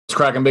What's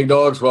cracking, big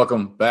dogs?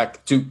 Welcome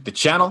back to the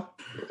channel.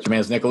 It's your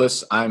man's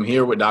Nicholas. I'm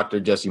here with Dr.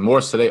 Jesse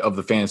Morse today of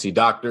the Fantasy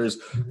Doctors,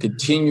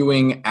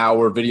 continuing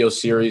our video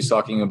series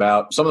talking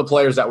about some of the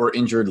players that were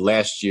injured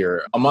last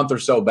year. A month or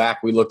so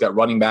back, we looked at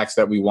running backs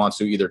that we want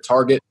to either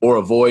target or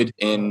avoid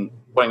in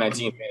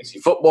 2019 fantasy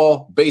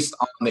football based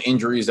on the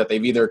injuries that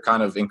they've either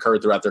kind of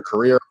incurred throughout their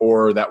career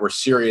or that were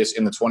serious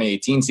in the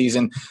 2018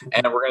 season.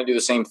 And we're going to do the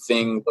same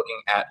thing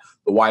looking at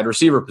the wide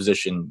receiver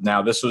position.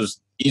 Now, this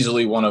was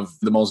easily one of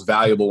the most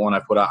valuable one I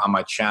put out on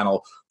my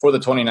channel for the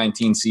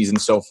 2019 season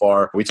so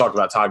far. We talked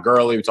about Todd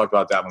Gurley. We talked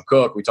about Dalvin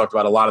Cook. We talked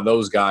about a lot of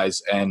those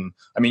guys. And,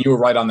 I mean, you were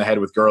right on the head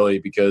with Gurley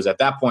because at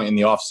that point in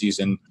the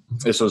offseason,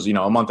 this was,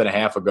 a month and a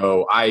half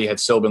ago, I had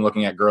still been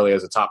looking at Gurley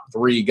as a top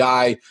 3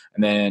 guy.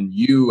 And then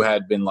you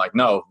had been like,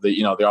 no,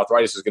 the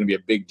arthritis is going to be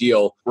a big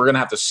deal. We're going to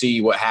have to see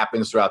what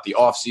happens throughout the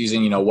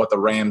offseason, what the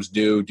Rams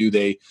do. Do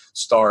they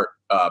start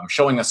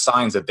showing us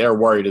signs that they're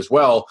worried as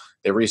well?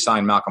 They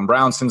re-signed Malcolm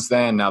Brown since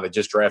then. Now they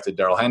just drafted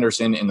Darrell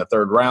Henderson in the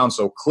 3rd round.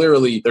 So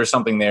clearly there's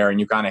something there, and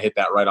you kind of hit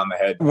that right on the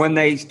head. When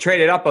they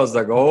traded up, I was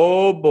like,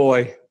 oh,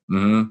 boy.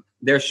 Mm-hmm.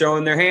 They're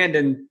showing their hand,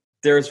 and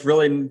they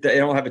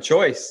don't have a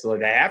choice. So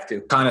they have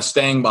to. Kind of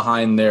staying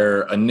behind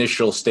their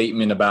initial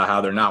statement about how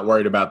they're not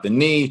worried about the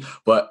knee.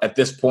 But at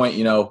this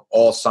point,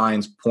 all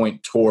signs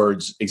point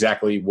towards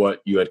exactly what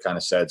you had kind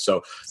of said.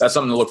 So that's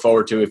something to look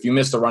forward to. If you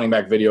missed the running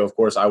back video, of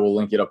course, I will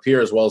link it up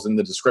here as well as in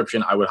the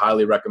description. I would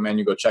highly recommend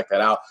you go check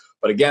that out.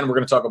 But again, we're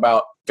going to talk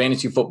about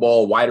fantasy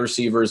football, wide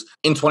receivers.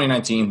 In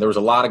 2019, there was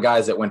a lot of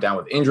guys that went down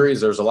with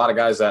injuries. There's a lot of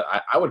guys that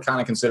I would kind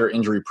of consider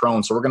injury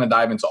prone. So we're going to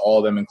dive into all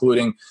of them,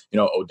 including,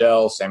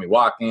 Odell, Sammy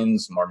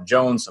Watkins, Marvin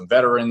Jones, some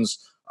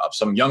veterans,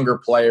 some younger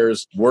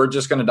players. We're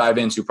just going to dive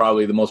into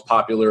probably the most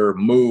popular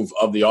move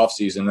of the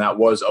offseason. That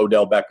was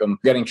Odell Beckham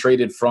getting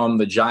traded from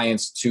the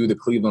Giants to the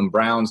Cleveland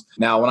Browns.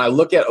 Now, when I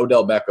look at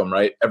Odell Beckham,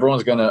 right,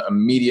 everyone's going to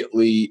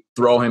immediately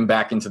throw him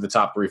back into the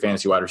top 3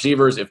 fantasy wide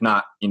receivers, if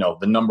not,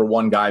 the number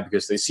 1 guy,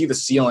 because they see the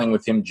ceiling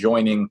with him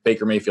joining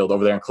Baker Mayfield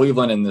over there in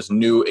Cleveland and this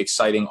new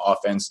exciting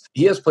offense.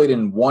 He has played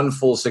in 1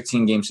 full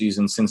 16-game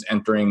season since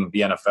entering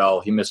the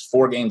NFL. He missed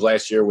 4 games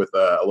last year with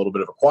a little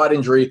bit of a quad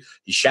injury.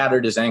 He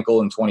shattered his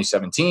ankle in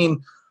 2017.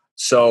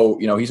 So,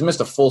 he's missed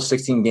a full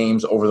 16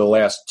 games over the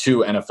last 2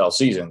 NFL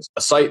seasons.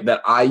 A site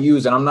that I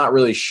use, and I'm not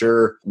really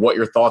sure what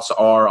your thoughts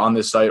are on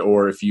this site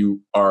or if you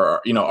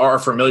are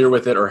familiar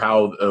with it or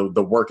how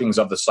the workings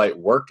of the site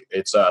work.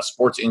 It's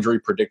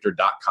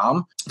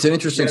sportsinjurypredictor.com. It's an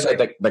interesting site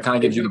that kind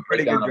of gives you the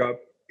pretty good job.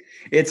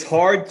 It's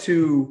hard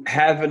to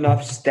have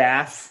enough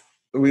staff.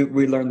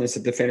 We learned this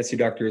at the Fantasy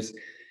Doctors.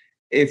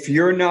 If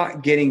you're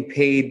not getting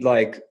paid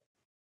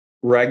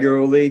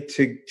regularly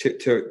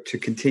to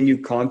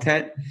continue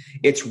content,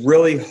 it's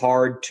really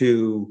hard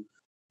to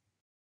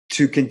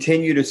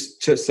continue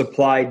to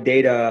supply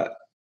data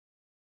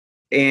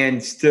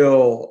and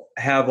still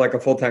have a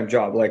full-time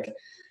job.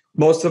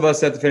 Most of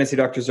us at the Fantasy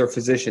Doctors are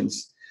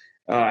physicians.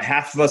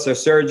 Half of us are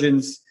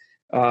surgeons.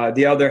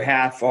 The other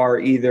half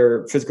are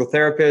either physical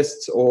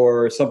therapists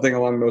or something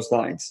along those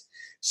lines.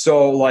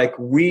 So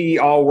we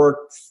all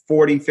work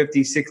 40,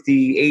 50,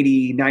 60,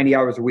 80, 90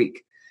 hours a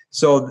week.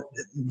 So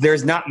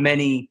there's not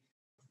many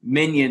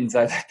minions,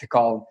 I like to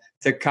call them,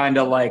 to kind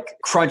of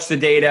crunch the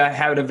data,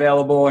 have it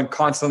available, and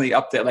constantly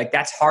update.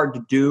 That's hard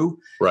to do.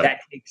 Right. That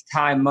takes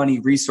time, money,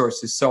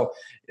 resources. So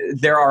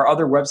there are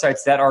other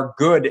websites that are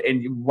good.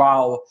 And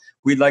while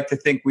we'd like to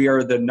think we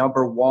are the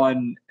number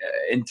 1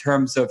 in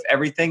terms of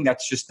everything,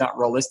 that's just not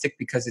realistic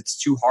because it's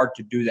too hard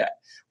to do that.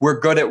 We're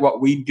good at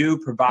what we do,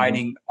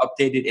 providing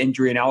updated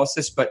injury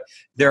analysis, but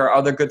there are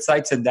other good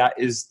sites, and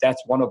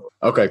that's one of them.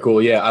 Okay,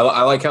 cool. Yeah,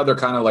 I like how they're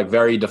kind of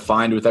very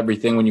defined with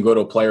everything. When you go to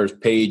a player's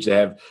page, they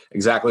have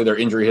exactly their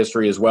injury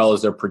history as well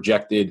as their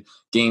projected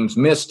games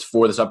missed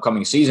for this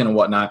upcoming season and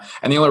whatnot.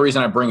 And the only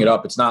reason I bring it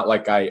up, it's not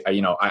like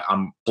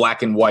I'm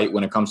black and white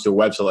when it comes to a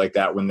website like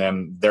that when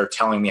they're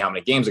telling me how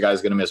many games a guy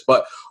is going to miss.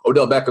 But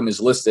Odell Beckham is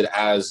listed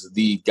as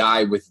the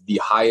guy with the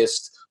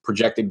highest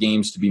projected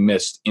games to be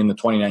missed in the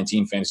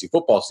 2019 fantasy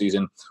football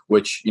season,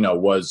 which,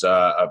 was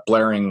a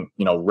blaring,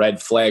 red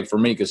flag for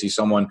me because he's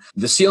someone,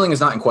 the ceiling is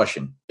not in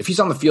question. If he's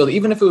on the field,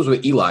 even if it was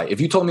with Eli,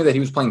 if you told me that he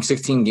was playing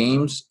 16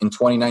 games in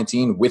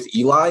 2019 with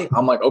Eli,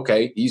 I'm like,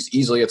 okay, he's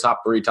easily a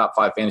top 3, top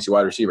 5 fantasy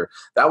wide receiver.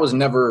 That was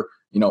never,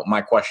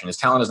 my question. His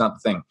talent is not the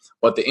thing,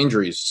 but the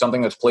injuries,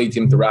 something that's plagued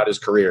him throughout his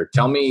career.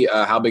 Tell me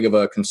how big of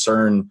a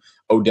concern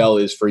Odell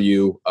is for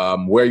you,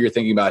 where you're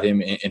thinking about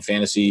him in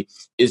fantasy.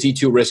 Is he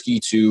too risky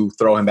to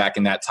throw him back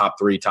in that top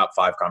 3, top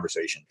 5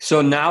 conversation?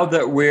 So now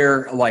that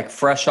we're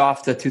fresh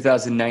off the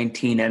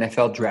 2019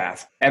 NFL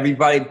draft,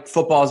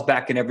 football is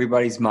back in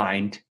everybody's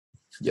mind.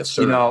 Yes,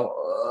 sir.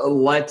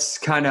 Let's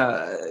kind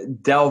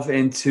of delve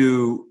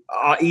into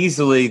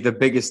easily the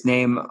biggest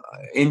name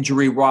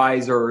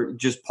injury-wise or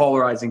just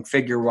polarizing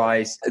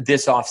figure-wise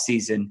this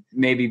offseason,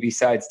 maybe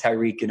besides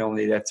Tyreek, and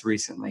only that's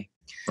recently.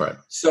 Right.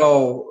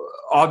 So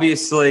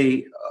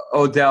obviously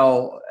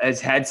Odell has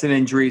had some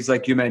injuries,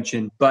 like you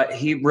mentioned, but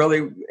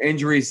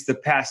injuries the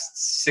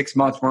past 6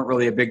 months weren't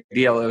really a big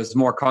deal. It was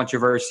more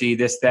controversy,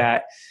 this,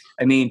 that.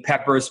 I mean,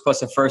 Peppers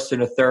plus a first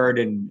and a third,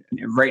 and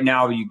right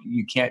now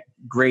you can't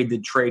grade the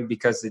trade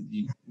because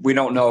we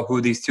don't know who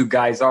these two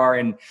guys are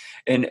and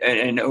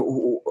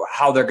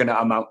how they're going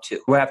to amount to.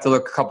 We'll have to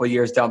look a couple of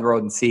years down the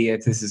road and see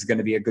if this is going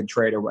to be a good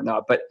trade or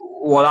whatnot. But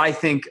what I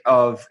think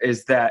of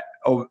is that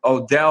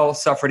Odell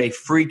suffered a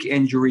freak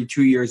injury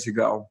 2 years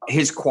ago.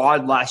 His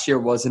quad last year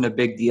wasn't a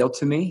big deal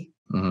to me.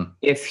 Mm-hmm.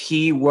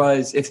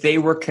 If they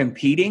were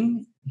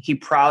competing, he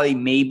probably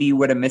maybe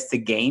would have missed a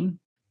game.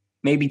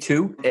 Maybe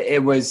two.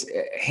 It was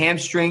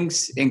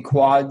hamstrings and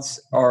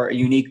quads are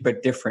unique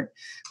but different.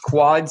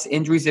 Quads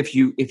injuries, if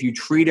you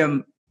treat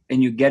them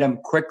and you get them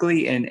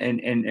quickly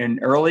and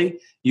early,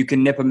 you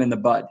can nip them in the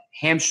bud.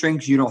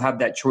 Hamstrings, you don't have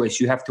that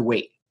choice. You have to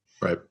wait.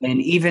 Right. And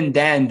even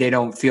then, they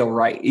don't feel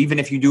right. Even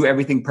if you do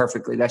everything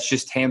perfectly, that's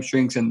just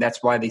hamstrings, and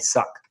that's why they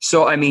suck.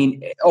 So, I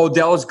mean,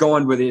 Odell's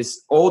going with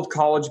his old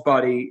college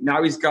buddy.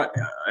 Now he's got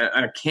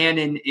a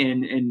cannon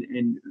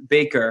in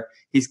Baker.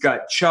 He's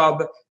got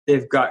Chubb.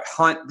 They've got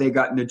Hunt. They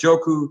got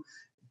Njoku.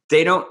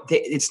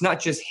 It's not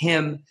just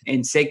him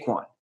and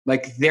Saquon.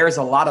 Like, there's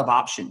a lot of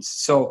options.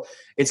 So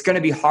it's going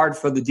to be hard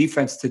for the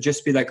defense to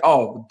just be like,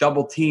 oh,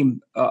 double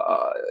team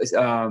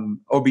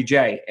OBJ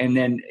and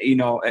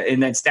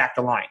then stack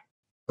the line.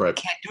 Right.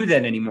 Can't do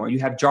that anymore. You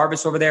have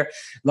Jarvis over there.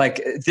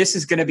 Like, this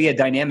is going to be a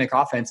dynamic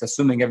offense,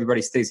 assuming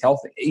everybody stays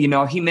healthy. He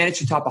managed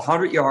to top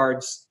 100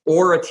 yards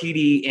or a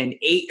TD in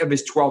 8 of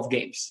his 12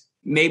 games.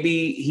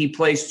 Maybe he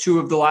plays 2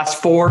 of the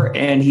last 4,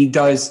 and he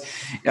does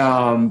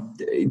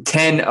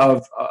 10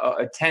 of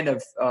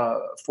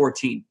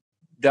 14.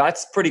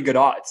 That's pretty good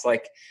odds.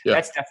 Like,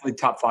 That's definitely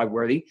top 5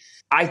 worthy.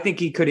 I think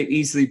he could have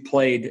easily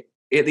played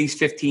at least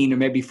 15 or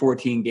maybe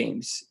 14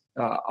 games.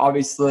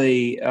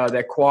 Obviously,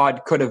 that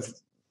quad could have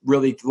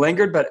really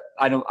lingered, but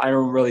I don't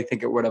really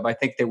think it would have. I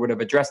think they would have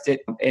addressed it,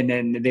 and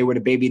then they would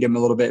have babied him a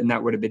little bit, and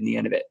that would have been the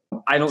end of it.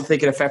 I don't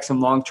think it affects him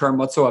long-term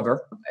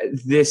whatsoever.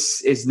 This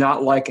is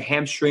not like a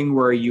hamstring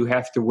where you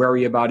have to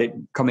worry about it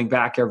coming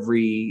back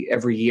every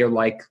year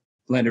like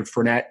Leonard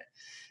Fournette.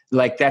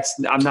 Like,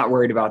 I'm not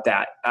worried about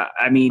that.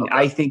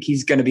 I think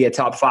he's going to be a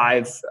top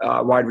 5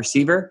 wide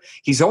receiver.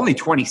 He's only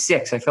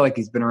 26. I feel like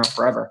he's been around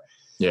forever.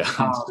 Yeah,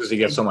 because he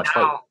gets so much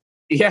hype.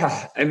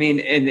 Yeah, I mean,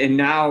 and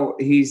now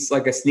he's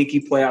like a sneaky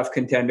playoff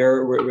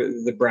contender where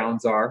the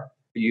Browns are.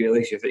 At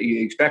least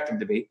you expect him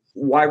to be.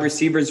 Wide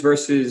receivers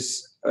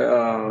versus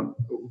running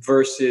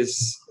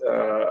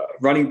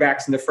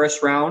backs in the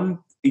first round,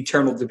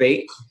 eternal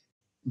debate.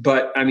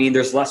 But, I mean,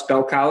 there's less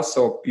bell cows,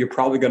 so you're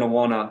probably going to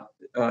want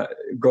to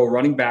go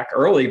running back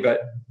early.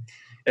 But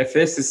if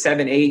this is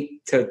 7,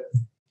 8 to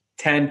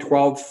 10,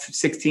 12,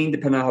 16,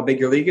 depending on how big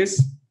your league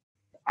is,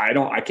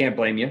 I can't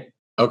blame you.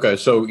 Okay,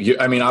 so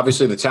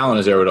obviously the talent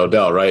is there with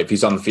Odell, right? If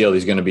he's on the field,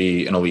 he's going to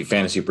be an elite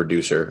fantasy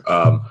producer.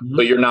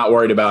 But you're not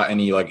worried about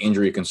any like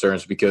injury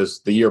concerns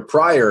because the year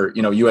prior,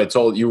 you had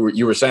told you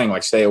were saying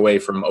like stay away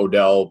from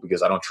Odell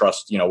because I don't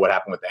trust what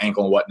happened with the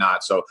ankle and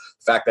whatnot. So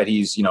the fact that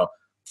he's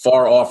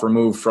far off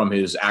removed from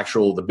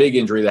the big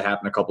injury that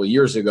happened a couple of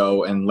years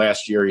ago, and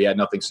last year he had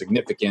nothing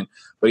significant,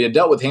 but he had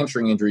dealt with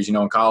hamstring injuries,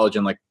 in college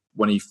and like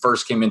when he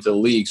first came into the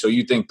league. So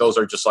you think those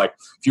are just like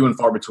few and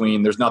far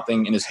between. There's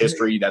nothing in his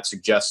history that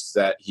suggests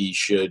that he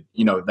should,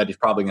 that he's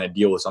probably going to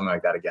deal with something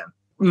like that again.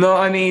 No,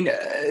 I mean,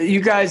 you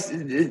guys,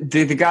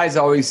 the guys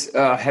always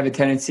have a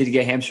tendency to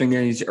get hamstring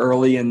injuries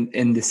early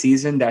in the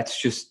season.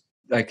 That's just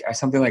like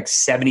something like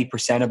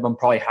 70% of them,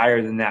 probably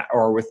higher than that,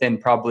 or within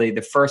probably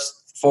the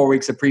first 4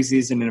 weeks of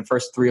preseason and the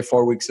first 3 or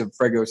 4 weeks of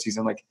regular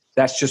season. Like,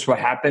 that's just what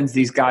happens.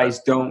 These guys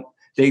don't.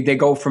 They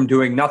go from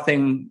doing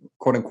nothing,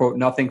 quote unquote,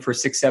 nothing for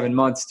 6-7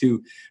 months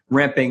to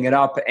ramping it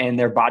up, and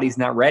their body's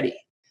not ready.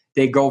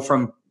 They go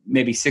from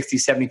maybe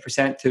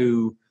 60-70%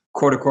 to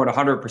quote unquote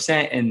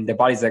 100%, and the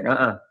body's like,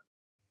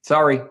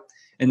 sorry.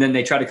 And then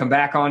they try to come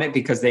back on it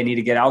because they need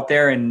to get out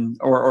there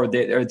or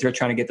they're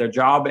trying to get their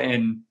job,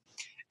 and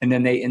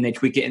then they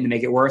tweak it and they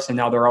make it worse, and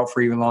now they're out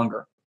for even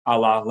longer, a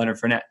la Leonard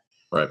Fournette.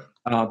 Right.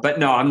 But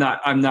no,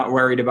 I'm not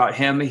worried about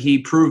him. He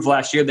proved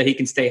last year that he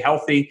can stay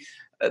healthy.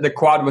 The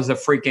quad was a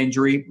freak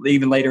injury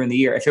even later in the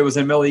year. If it was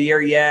in the middle of the year,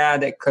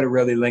 that could have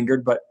really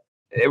lingered, but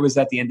it was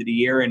at the end of the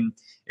year. And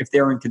if they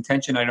were in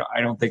contention,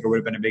 I don't think it would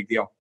have been a big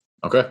deal.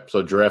 Okay.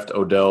 So draft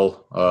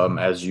Odell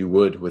as you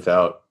would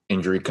without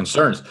injury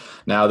concerns.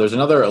 Now there's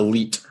another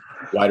elite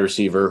wide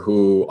receiver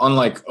who,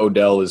 unlike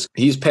Odell,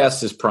 he's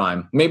past his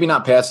prime. Maybe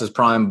not past his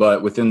prime,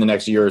 but within the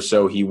next year or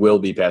so, he will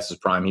be past his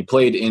prime. He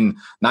played in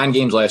 9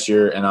 games last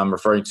year, and I'm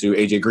referring to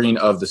A.J. Green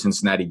of the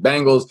Cincinnati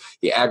Bengals.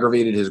 He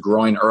aggravated his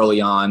groin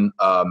early on,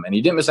 and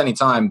he didn't miss any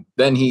time.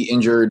 Then he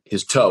injured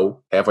his toe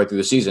halfway through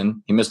the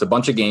season. He missed a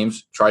bunch of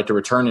games, tried to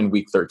return in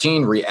week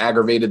 13,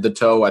 re-aggravated the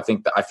toe. I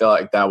feel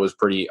like that was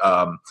pretty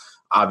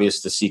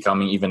obvious to see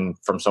coming, even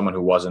from someone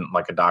who wasn't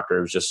like a doctor.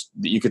 It was just,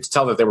 you could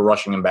tell that they were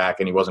rushing him back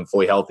and he wasn't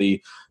fully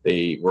healthy.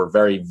 They were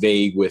very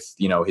vague with,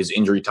 his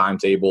injury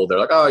timetable. They're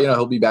like,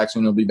 he'll be back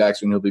soon. He'll be back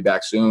soon. He'll be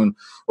back soon.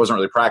 Wasn't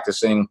really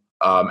practicing.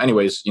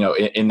 Anyways,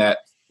 in that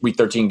Week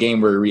 13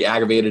 game where he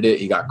re-aggravated it.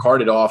 He got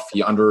carted off.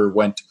 He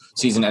underwent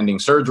season-ending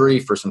surgery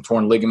for some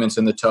torn ligaments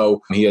in the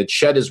toe. He had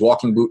shed his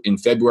walking boot in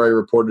February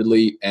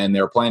reportedly, and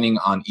they're planning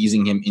on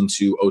easing him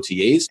into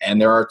OTAs.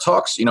 And there are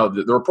talks,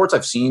 the reports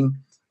I've seen,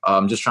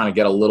 just trying to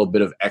get a little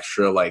bit of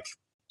extra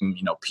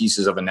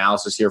pieces of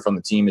analysis here from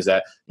the team is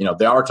that,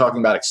 they are talking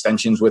about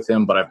extensions with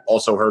him, but I've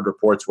also heard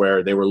reports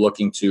where they were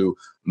looking to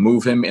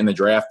move him in the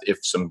draft if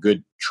some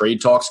good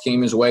trade talks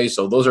came his way.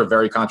 So those are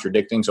very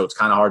contradicting. So it's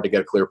kind of hard to get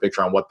a clear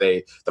picture on what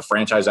the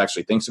franchise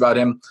actually thinks about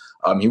him.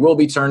 He will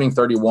be turning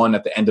 31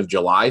 at the end of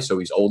July, so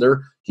he's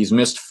older. He's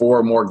missed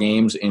 4 more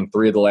games in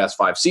 3 of the last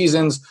 5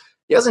 seasons.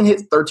 He hasn't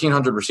hit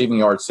 1,300 receiving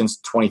yards since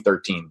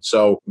 2013.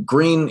 So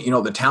Green,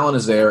 the talent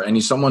is there, and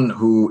he's someone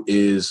who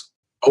is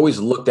always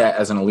looked at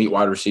as an elite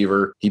wide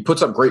receiver. He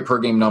puts up great per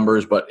game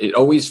numbers, but it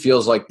always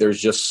feels like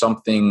there's just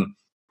something,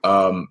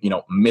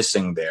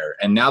 missing there.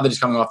 And now that he's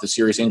coming off the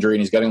serious injury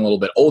and he's getting a little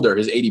bit older,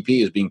 his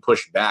ADP is being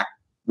pushed back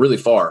really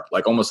far,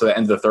 like almost to the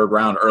end of the 3rd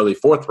round, early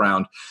 4th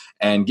round.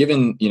 And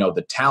given,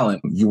 the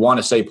talent, you want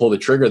to say pull the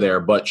trigger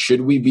there, but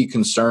should we be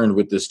concerned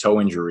with this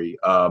toe injury,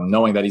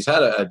 knowing that he's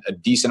had a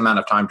decent amount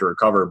of time to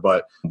recover,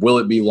 but will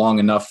it be long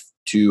enough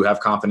to have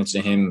confidence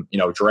in him,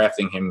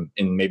 drafting him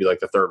in maybe like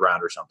the 3rd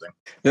round or something?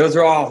 Those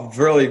are all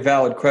really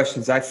valid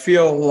questions. I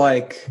feel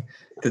like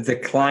the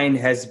decline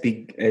had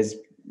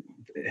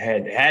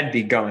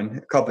begun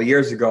a couple of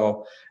years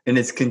ago, and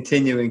it's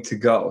continuing to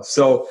go.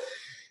 So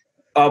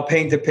I'll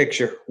paint the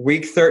picture.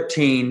 Week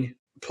 13,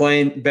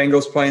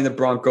 Bengals playing the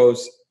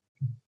Broncos.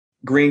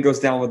 Green goes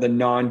down with a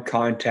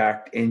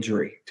non-contact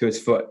injury to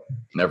his foot.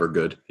 Never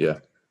good. Yeah.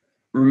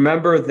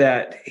 Remember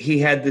that he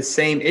had the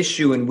same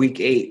issue in week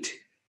 8.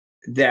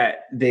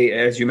 That they,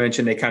 as you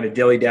mentioned, they kind of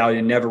dilly-dallied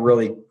and never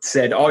really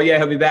said, oh, yeah,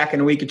 he'll be back in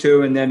a week or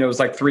 2. And then it was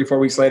like 3-4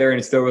 weeks later and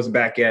he still wasn't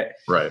back yet.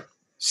 Right.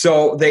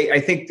 So I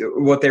think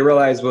what they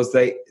realized was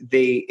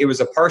it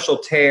was a partial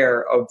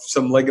tear of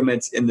some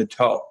ligaments in the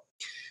toe.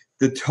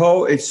 The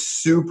toe is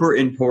super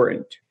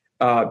important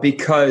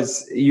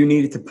because you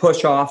needed to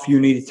push off, you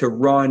needed to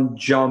run,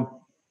 jump.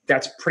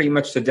 That's pretty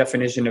much the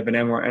definition of an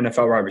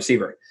NFL wide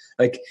receiver.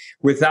 Like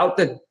without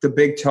the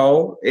big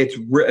toe,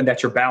 and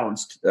that you're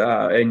balanced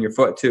in your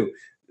foot too.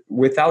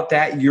 Without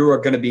that, you are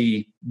going to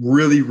be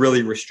really,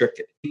 really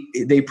restricted.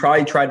 They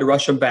probably tried to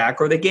rush him back,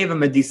 or they gave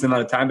him a decent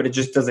amount of time, but it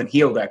just doesn't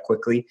heal that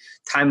quickly.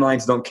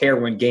 Timelines don't care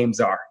when games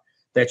are.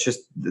 That's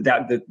just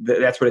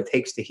that's what it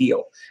takes to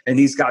heal. And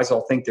these guys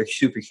all think they're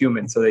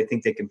superhuman, so they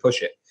think they can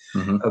push it.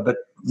 Mm-hmm. But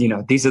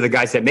these are the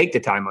guys that make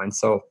the timeline.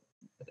 So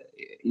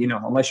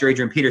unless you're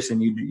Adrian Peterson,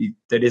 you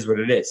that is what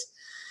it is.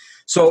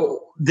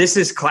 So this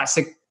is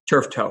classic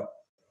turf toe.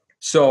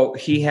 So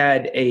he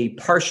had a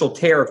partial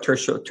tear of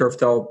turf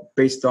toe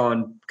based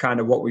on kind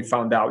of what we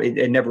found out.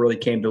 It never really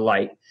came to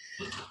light.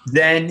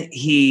 Then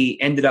he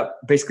ended up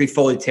basically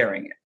fully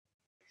tearing it.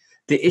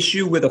 The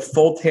issue with a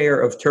full tear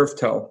of turf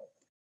toe,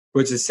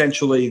 which is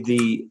essentially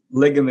the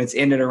ligaments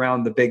in and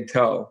around the big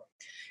toe,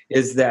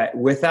 is that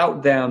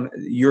without them,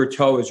 your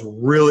toe is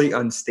really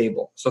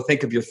unstable. So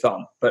think of your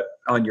thumb, but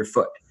on your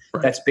foot.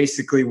 Right. That's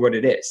basically what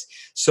it is.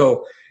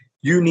 So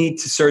you need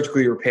to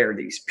surgically repair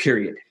these,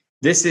 period.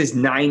 This is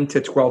 9 to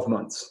 12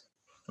 months,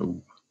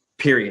 Ooh.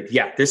 Period.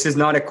 Yeah, this is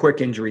not a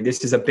quick injury.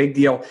 This is a big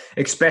deal,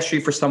 especially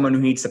for someone who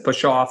needs to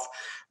push off,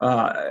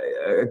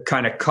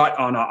 kind of cut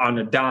on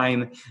a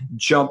dime,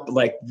 jump.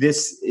 Like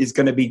this is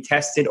going to be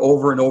tested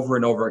over and over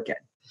and over again.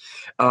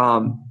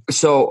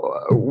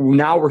 So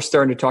now we're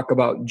starting to talk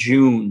about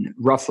June,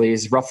 roughly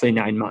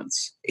 9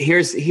 months.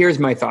 Here's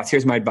my thoughts.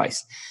 Here's my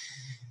advice.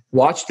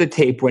 Watch the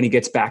tape when he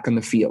gets back on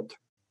the field.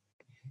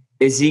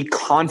 Is he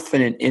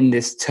confident in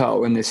this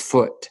toe, in this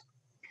foot?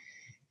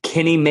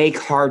 Can he make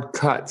hard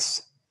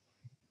cuts?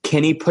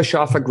 Can he push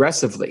off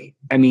aggressively?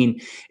 I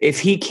mean, if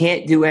he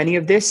can't do any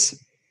of this,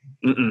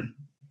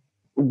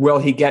 will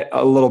he get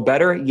a little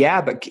better?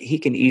 Yeah, but he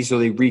can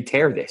easily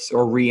re-tear this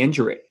or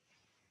re-injure it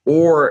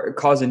or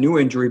cause a new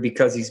injury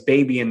because he's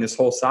babying this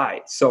whole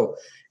side. So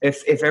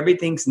if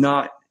everything's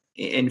not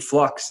in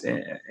flux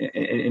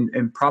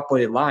and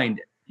properly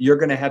aligned, you're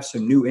going to have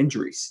some new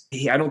injuries.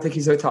 I don't think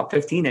he's a top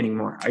 15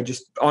 anymore. I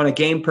just, on a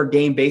game per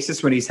game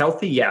basis when he's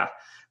healthy, yeah.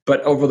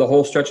 But over the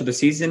whole stretch of the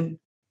season,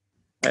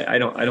 I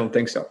don't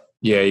think so.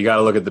 Yeah, you got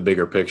to look at the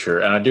bigger picture.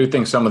 And I do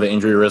think some of the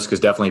injury risk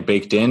is definitely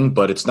baked in,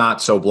 but it's not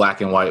so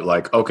black and white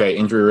like, okay,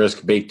 injury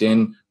risk baked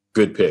in,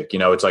 good pick.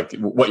 It's like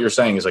what you're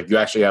saying is like you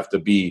actually have to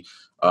be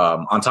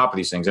on top of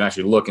these things and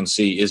actually look and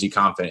see, is he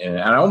confident in it?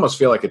 And I almost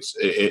feel like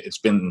it's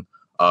been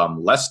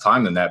less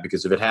time than that,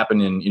 because if it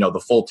happened in, the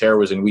full tear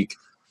was in week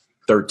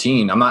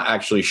 13, I'm not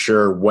actually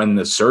sure when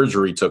the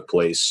surgery took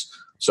place.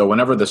 So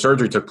whenever the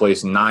surgery took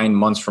place, 9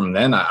 months from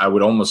then, I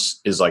would almost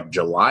is like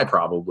July,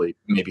 probably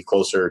maybe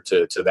closer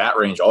to that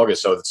range,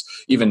 August. So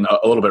it's even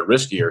a little bit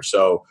riskier.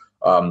 So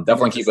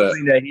definitely keep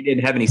that he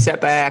didn't have any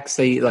setbacks.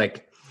 So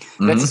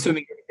that's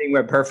assuming everything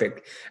went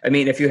perfect. I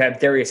mean, if you have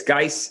Darius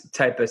Geis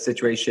type of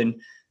situation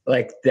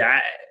like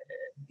that,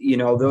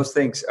 those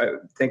things,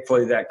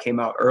 thankfully that came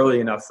out early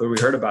enough that we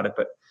heard about it,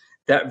 but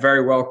that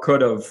very well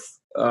could have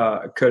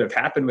could have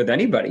happened with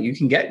anybody. You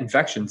can get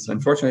infections.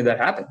 Unfortunately, that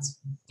happens.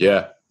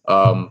 Yeah.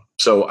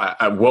 So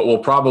what we'll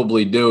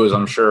probably do is,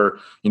 I'm sure,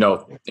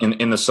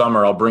 in the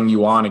summer, I'll bring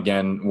you on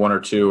again, one or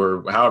two,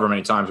 or however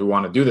many times we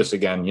want to do this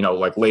again,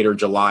 like later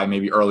July,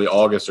 maybe early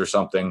August or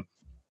something.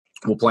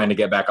 We'll plan to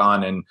get back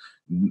on, and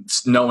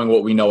knowing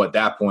what we know at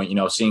that point,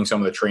 seeing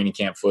some of the training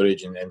camp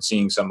footage and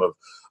seeing some of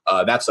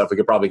that stuff, we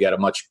could probably get a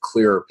much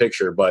clearer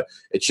picture. But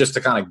it's just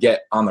to kind of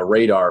get on the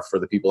radar for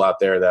the people out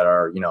there that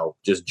are,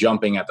 just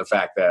jumping at the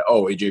fact that,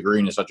 oh, AJ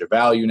Green is such a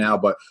value now,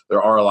 but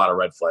there are a lot of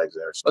red flags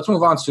there. So let's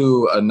move on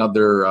to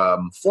another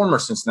former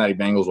Cincinnati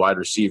Bengals wide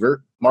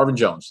receiver, Marvin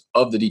Jones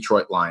of the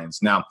Detroit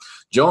Lions. Now,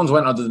 Jones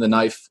went under the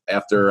knife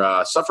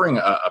after suffering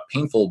a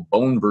painful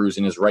bone bruise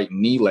in his right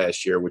knee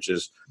last year, which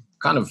is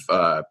kind of,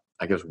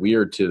 I guess,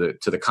 weird to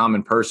the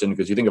common person,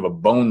 because you think of a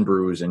bone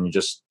bruise and you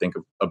just think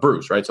of a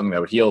bruise, right? Something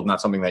that would heal,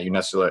 not something that you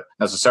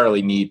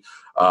necessarily need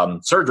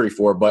surgery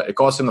for. But it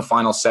cost him the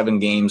final 7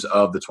 games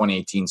of the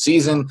 2018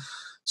 season.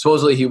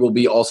 Supposedly, he will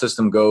be all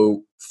systems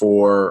go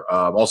for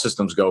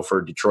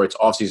Detroit's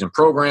offseason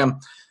program.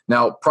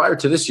 Now, prior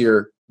to this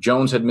year,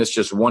 Jones had missed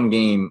just 1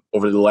 game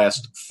over the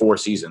last 4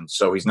 seasons,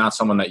 so he's not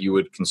someone that you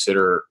would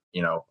consider,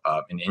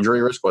 an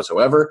injury risk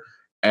whatsoever.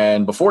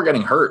 And before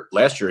getting hurt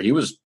last year, he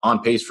was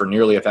on pace for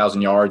nearly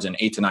 1,000 yards and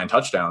 8 to 9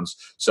 touchdowns.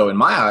 So in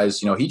my eyes,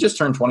 he just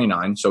turned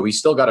 29, so he's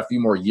still got a few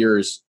more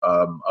years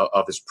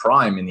of his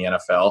prime in the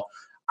NFL.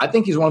 I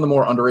think he's one of the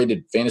more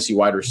underrated fantasy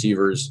wide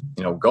receivers,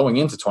 going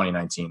into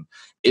 2019.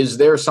 Is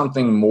there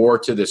something more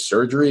to this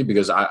surgery?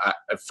 Because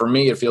for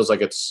me, it feels like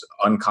it's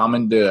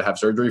uncommon to have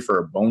surgery for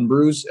a bone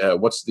bruise.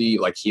 What's the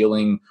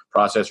healing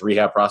process,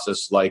 rehab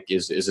process like?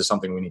 Is this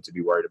something we need to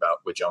be worried about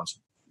with Jones?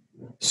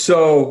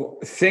 So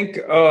think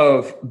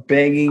of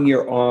banging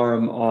your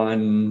arm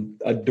on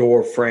a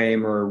door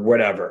frame or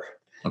whatever.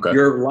 Okay.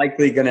 You're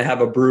likely going to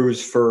have a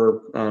bruise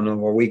for, I don't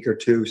know, a week or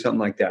 2, something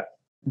like that.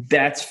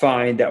 That's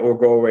fine. That will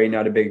go away.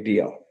 Not a big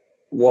deal.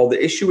 Well,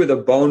 the issue with a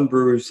bone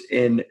bruise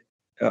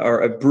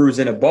or a bruise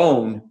in a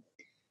bone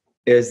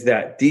is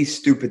that these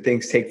stupid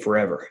things take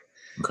forever.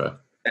 Okay.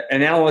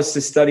 Analysts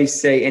and studies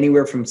say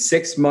anywhere from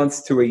 6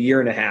 months to a year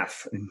and a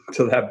half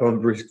until that bone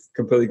bruise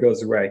completely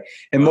goes away.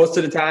 And most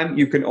of the time,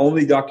 you can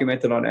only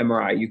document it on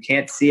MRI. You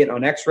can't see it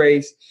on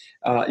X-rays.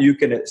 You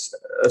can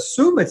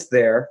assume it's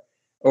there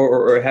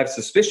or have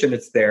suspicion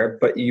it's there,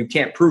 but you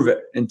can't prove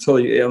it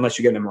unless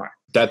you get an MRI.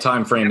 That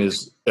time frame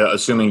is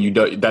assuming you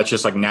do. That's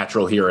just like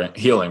natural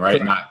healing,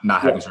 right?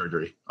 Not having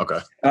surgery. Okay.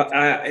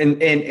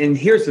 And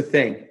here's the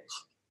thing: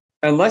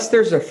 unless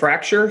there's a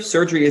fracture,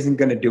 surgery isn't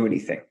going to do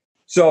anything.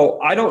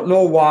 So I don't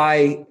know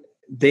why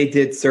they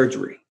did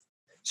surgery.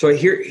 So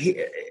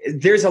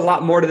there's a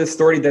lot more to the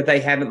story that they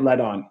haven't let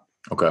on.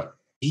 Okay.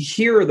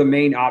 Here are the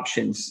main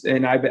options,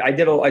 and I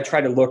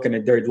tried to look, and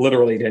they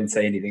literally didn't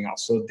say anything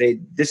else. So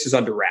this is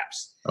under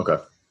wraps. Okay.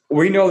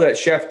 We know that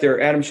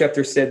Adam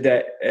Schefter said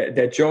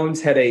that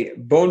Jones had a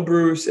bone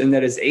bruise and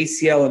that his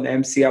ACL and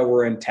MCL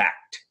were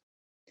intact.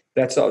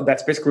 That's all.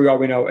 That's basically all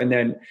we know. And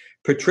then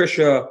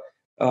Patricia,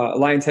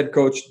 Lions head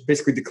coach,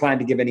 basically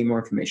declined to give any more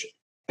information.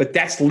 But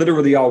that's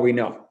literally all we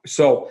know.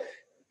 So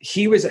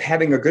he was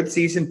having a good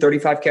season,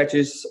 35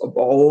 catches,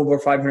 all over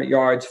 500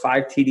 yards,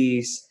 5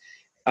 TDs.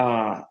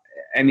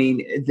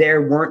 They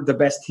weren't the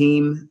best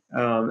team.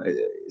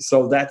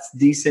 So that's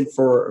decent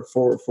for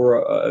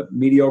a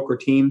mediocre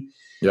team.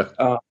 Yeah.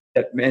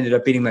 That ended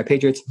up beating my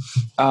Patriots.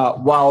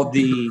 While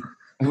the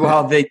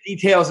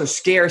details are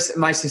scarce,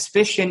 my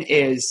suspicion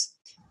is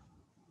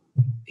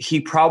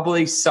he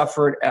probably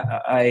suffered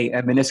a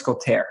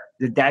meniscal tear.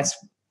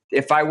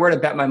 If I were to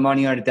bet my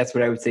money on it, that's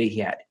what I would say he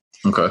had.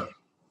 Okay.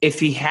 If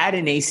he had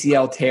an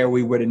ACL tear,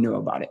 we would have knew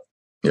about it.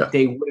 Yeah.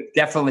 They would have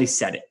definitely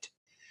said it.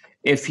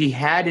 If he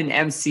had an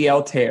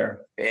MCL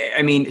tear,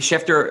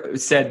 Schefter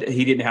said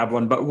he didn't have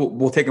one, but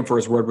we'll take him for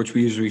his word, which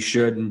we usually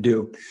should and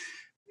do.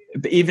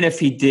 But even if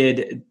he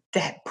did,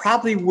 that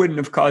probably wouldn't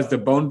have caused a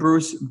bone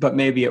bruise, but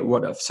maybe it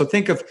would have. So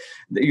think of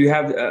you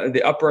have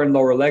the upper and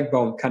lower leg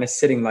bone kind of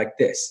sitting like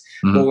this.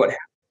 Mm-hmm. Well, what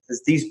happens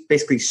is these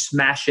basically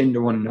smash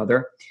into one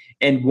another,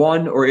 and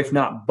one or if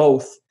not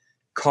both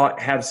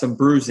have some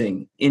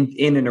bruising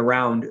in and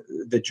around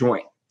the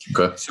joint.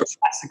 Okay. So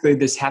classically,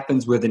 this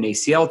happens with an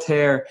ACL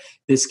tear.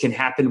 This can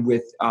happen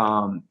with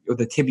a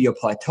tibial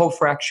plateau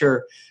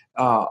fracture,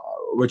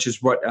 which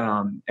is what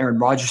Aaron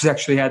Rodgers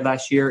actually had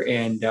last year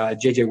and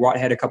J.J. Watt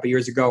had a couple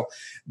years ago.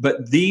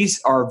 But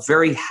these are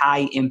very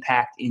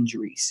high-impact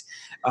injuries.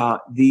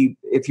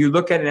 If you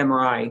look at an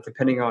MRI,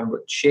 depending on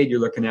what shade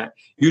you're looking at,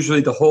 usually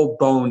the whole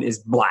bone is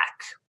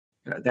black.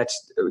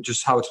 That's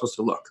just how it's supposed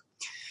to look.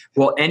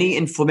 Well, any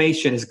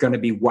inflammation is going to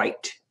be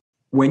white.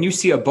 When you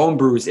see a bone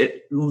bruise,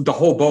 the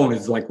whole bone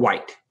is like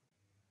white,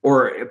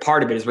 or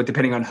part of it is, but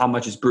depending on how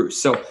much is bruised.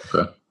 So,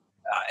 okay.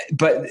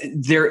 But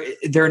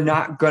they're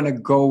not going to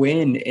go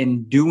in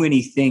and do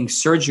anything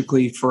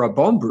surgically for a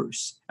bone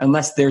bruise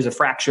unless there's a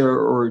fracture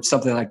or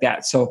something like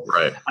that. So,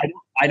 right.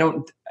 I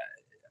don't.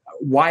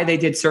 why they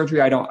did surgery,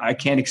 I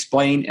can't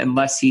explain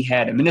unless he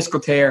had a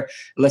meniscal tear,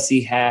 unless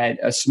he had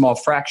a small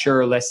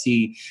fracture, unless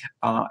he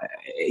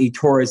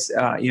tore his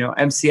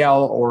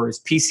MCL or his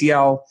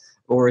PCL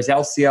or his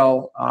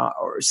LCL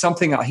or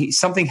something.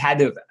 Something had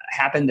to have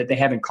happened that they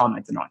haven't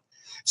commented on.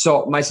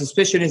 So my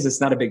suspicion is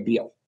it's not a big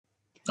deal.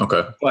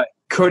 Okay. But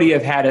could he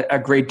have had a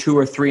grade 2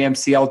 or 3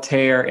 MCL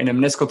tear and a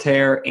meniscal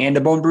tear and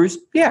a bone bruise?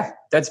 Yeah,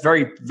 that's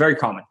very, very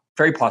common,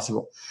 very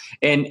possible.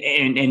 And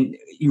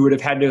you would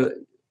have had to,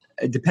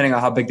 depending on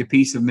how big the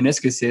piece of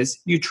meniscus is,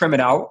 you trim it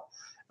out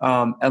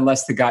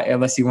unless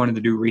he wanted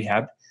to do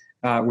rehab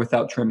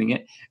without trimming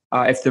it.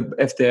 If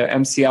the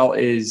MCL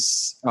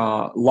is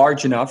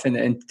large enough and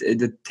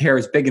the tear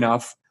is big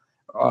enough,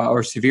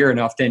 or severe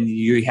enough, then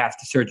you have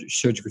to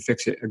surgically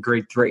fix it. A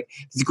grade 3. If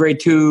it's a grade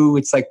 2,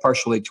 it's like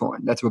partially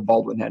torn. That's what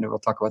Baldwin had, and we'll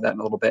talk about that in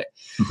a little bit.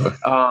 Okay.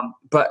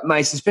 But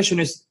my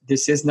suspicion is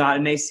this is not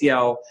an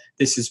ACL.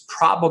 This is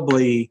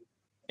probably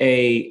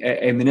a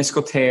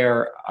meniscal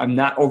tear. I'm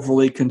not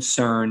overly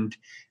concerned.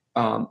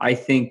 I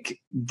think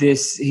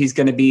he's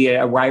going to be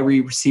a wide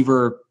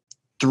receiver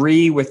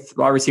 3 with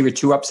wide receiver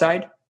 2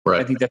 upside.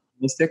 Right. I think that's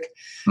realistic.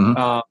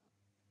 Mm-hmm.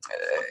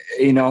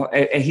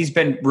 And he's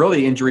been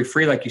really injury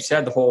free, like you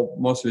said,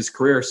 most of his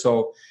career.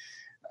 So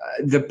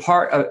the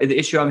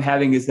issue I'm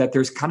having is that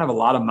there's kind of a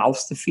lot of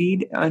mouths to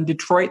feed in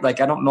Detroit.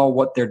 Like, I don't know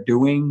what they're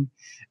doing.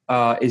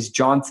 Is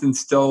Johnson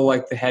still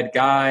like the head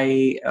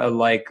guy?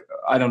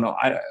 I don't know.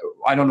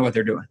 I don't know what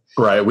they're doing.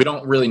 Right. We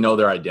don't really know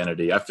their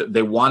identity.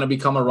 They want to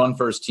become a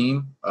run-first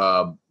team,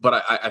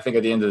 but I think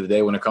at the end of the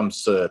day, when it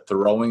comes to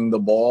throwing the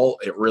ball,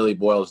 it really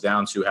boils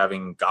down to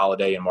having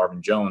Golladay and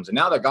Marvin Jones. And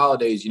now that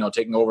Golladay is,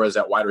 taking over as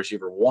that wide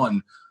receiver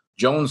 1,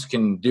 Jones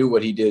can do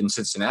what he did in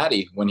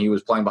Cincinnati when he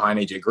was playing behind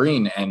AJ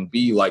Green and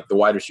be like the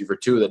wide receiver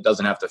 2 that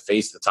doesn't have to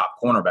face the top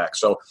cornerback.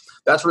 So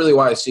that's really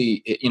why I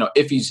see,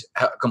 if he's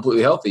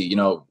completely healthy,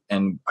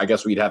 and I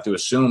guess we'd have to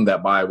assume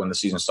that by when the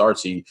season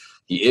starts, he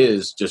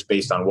is, just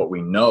based on what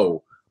we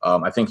know.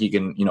 I think he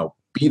can,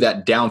 be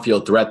that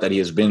downfield threat that he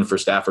has been for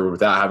Stafford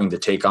without having to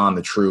take on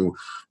the true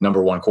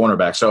number 1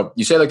 cornerback. So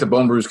you say like the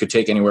bone bruise could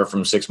take anywhere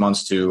from 6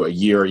 months to a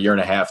year and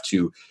a half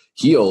to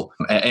heal.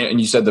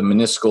 And you said the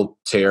meniscal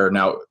tear.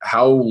 Now,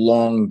 how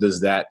long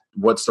does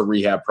what's the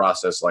rehab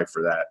process like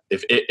for that?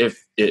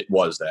 If it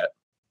was that?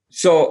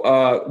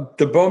 So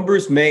the bone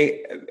bruise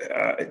may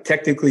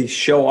technically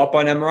show up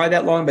on MRI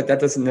that long, but that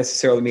doesn't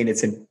necessarily mean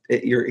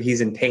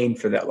he's in pain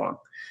for that long.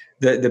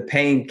 The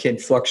pain can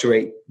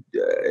fluctuate.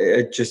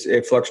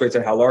 It fluctuates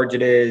on how large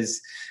it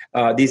is.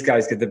 These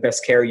guys get the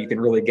best care you can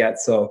really get.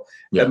 So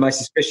my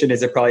suspicion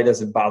is it probably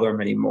doesn't bother him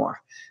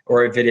anymore.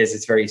 Or if it is,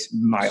 it's very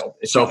mild.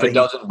 So if it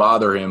doesn't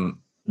bother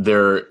him,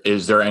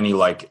 is there any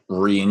like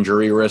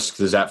re-injury risk?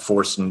 Does that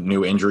force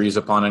new injuries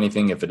upon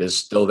anything if it is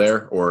still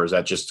there? Or is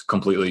that just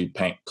completely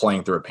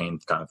playing through a pain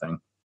kind of thing?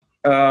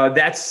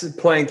 That's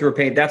playing through a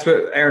pain. That's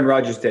what Aaron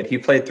Rodgers did. He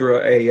played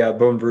through a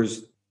bone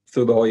bruise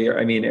through the whole year.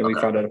 I mean, and we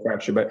found out a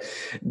fracture, but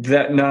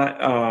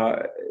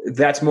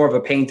that's more of a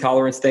pain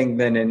tolerance thing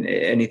than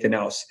anything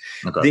else.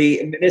 Okay.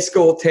 The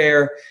meniscal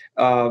tear,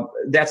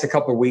 that's a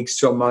couple of weeks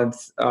to a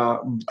month.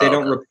 They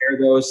don't repair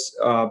those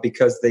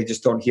because they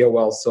just don't heal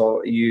well.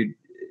 So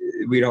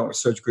we don't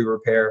surgically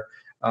repair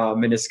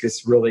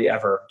meniscus really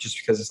ever, just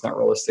because it's not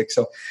realistic.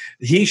 So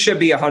he should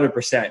be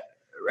 100%.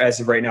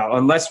 As of right now,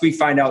 unless we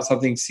find out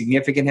something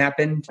significant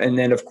happened. And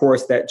then of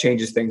course that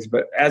changes things.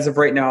 But as of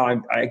right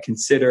now, I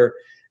consider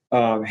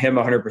him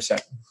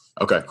 100%.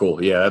 Okay,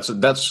 cool. Yeah,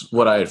 that's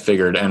what I had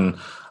figured. And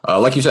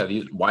like you said,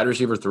 he's wide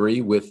receiver 3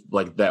 with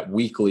like that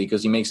weekly,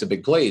 because he makes the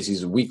big plays.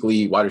 He's a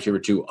weekly wide receiver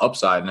 2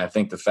 upside. And I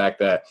think the fact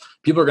that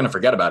people are going to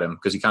forget about him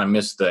because he kind of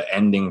missed the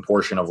ending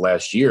portion of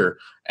last year,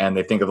 and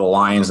they think of the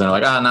Lions and they're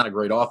like, not a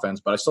great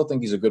offense, but I still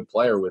think he's a good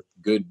player with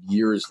good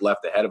years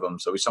left ahead of him.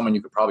 So he's someone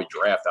you could probably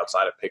draft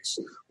outside of picks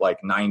like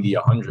 90,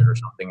 100 or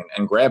something,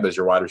 and grab as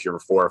your wide receiver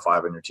 4 or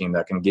 5 on your team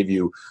that can give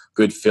you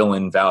good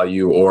fill-in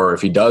value. Or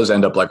if he does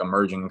end up like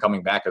emerging and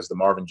coming back as the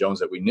Marvin Jones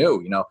that we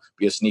knew,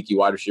 be a sneaky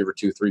wide receiver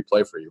 2, 3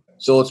 play for you.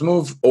 So let's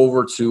move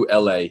over to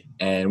LA,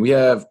 and we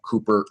have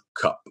Cooper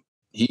Kupp.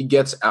 He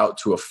gets out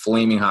to a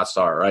flaming hot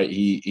start, right?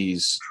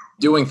 He's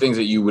doing things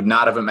that you would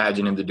not have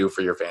imagined him to do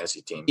for your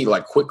fantasy team. He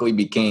like quickly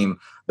became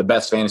the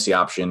best fantasy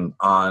option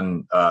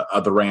on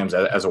the Rams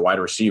as a wide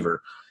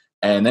receiver.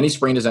 And then he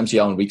sprained his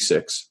MCL in week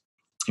 6.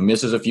 He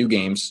misses a few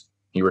games.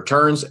 He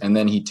returns, and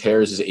then he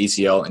tears his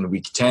ACL in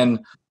week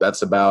 10.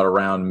 That's about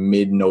around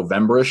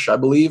mid-November-ish, I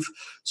believe.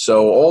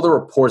 So all the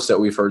reports that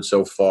we've heard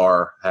so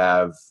far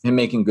have him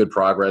making good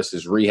progress.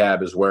 His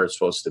rehab is where it's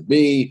supposed to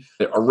be.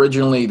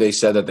 Originally, they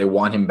said that they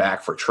want him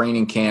back for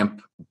training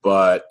camp,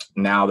 but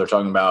now they're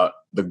talking about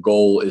the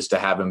goal is to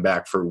have him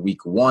back for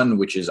week 1,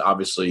 which is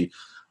obviously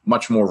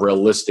much more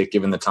realistic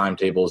given the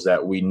timetables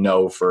that we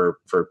know for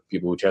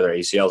people who tear their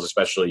ACLs,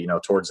 especially,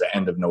 towards the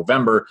end of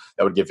November.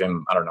 That would give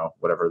him, I don't know,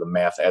 whatever the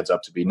math adds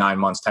up to be, 9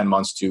 months, 10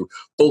 months to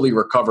fully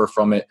recover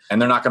from it.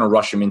 And they're not going to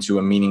rush him into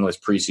a meaningless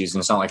preseason.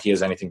 It's not like he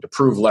has anything to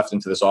prove left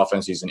into this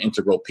offense. He's an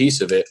integral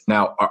piece of it.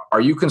 Now,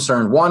 are you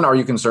concerned? One, are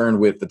you concerned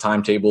with the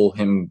timetable,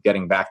 him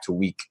getting back to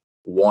week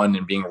one,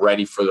 and being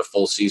ready for the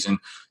full season.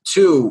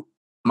 Two,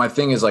 my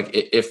thing is, like,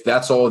 if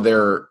that's all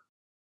they're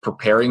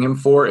preparing him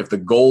for, if the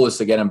goal is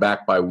to get him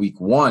back by week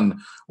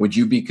one, would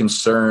you be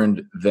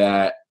concerned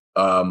that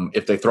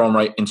if they throw him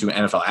right into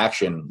NFL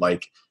action,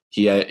 like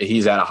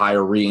he's at a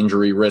higher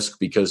re-injury risk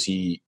because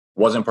he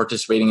wasn't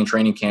participating in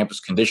training camp, his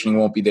conditioning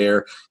won't be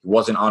there, he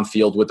wasn't on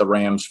field with the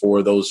Rams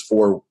for those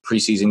 4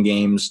 preseason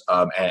games,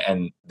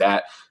 and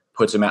that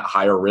puts him at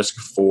higher risk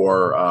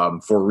for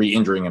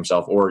re-injuring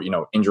himself or,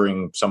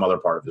 injuring some other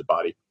part of his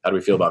body? How do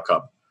we feel about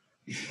Kupp?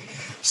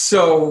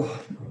 So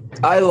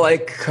I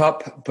like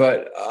Kupp,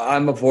 but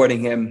I'm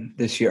avoiding him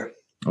this year.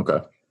 Okay.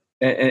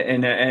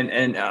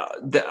 And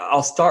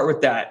I'll start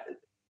with that.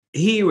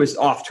 He was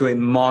off to a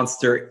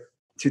monster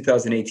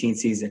 2018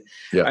 season.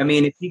 Yeah. I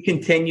mean, if he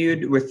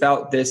continued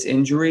without this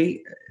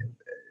injury,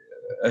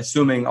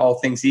 assuming all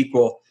things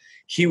equal,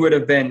 he would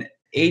have been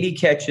 80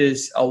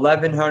 catches,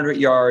 1,100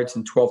 yards,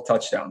 and 12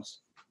 touchdowns.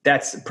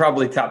 That's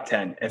probably top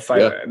 10,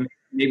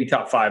 maybe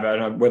top 5. I don't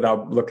know,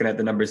 without looking at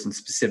the numbers in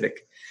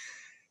specific.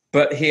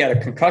 But he had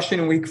a concussion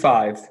in week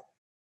 5.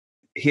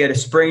 He had a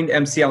sprained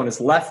MCL in his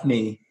left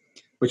knee,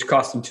 which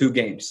cost him 2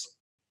 games.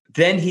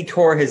 Then he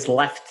tore his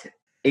left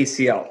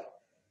ACL,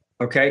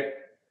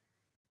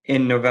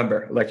 in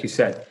November, like you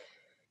said.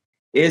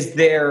 Is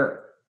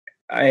there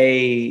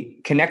a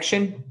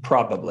connection?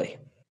 Probably.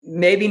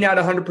 Maybe not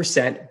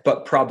 100%,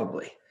 but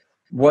probably.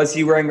 Was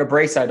he wearing a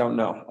brace? I don't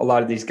know. A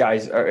lot of these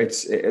guys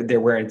they're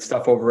wearing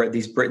stuff over it.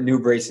 These new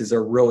braces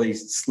are really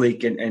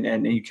sleek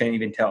and you can't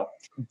even tell.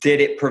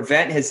 Did it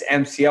prevent his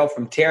MCL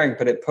from tearing,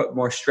 but it put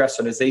more stress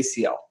on his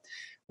ACL?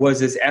 Was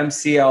his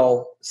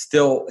MCL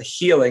still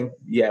healing?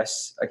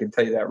 Yes, I can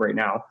tell you that right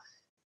now,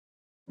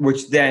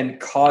 which then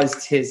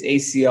caused his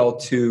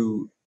ACL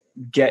to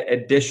get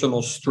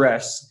additional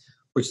stress,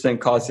 which then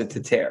caused it to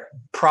tear.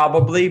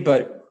 Probably,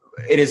 but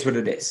it is what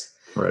it is.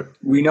 Right.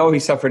 We know he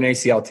suffered an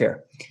ACL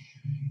tear.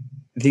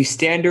 The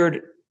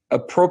standard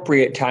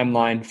appropriate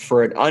timeline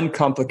for an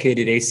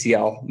uncomplicated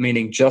ACL,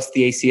 meaning just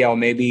the ACL,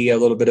 maybe a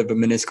little bit of a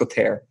meniscal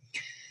tear,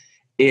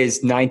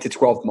 is 9 to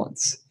 12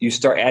 months. You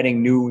start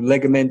adding new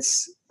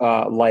ligaments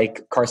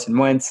like Carson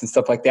Wentz and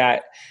stuff like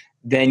that,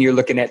 then you're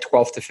looking at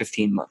 12 to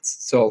 15 months.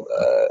 So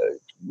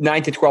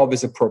 9 to 12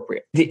 is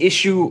appropriate. The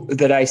issue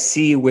that I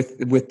see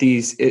with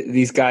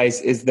these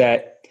guys is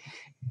that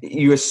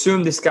you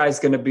assume this guy's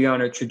going to be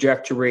on a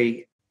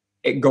trajectory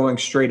going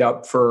straight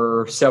up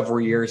for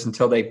several years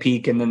until they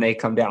peak and then they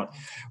come down.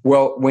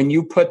 Well, when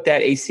you put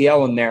that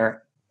ACL in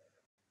there,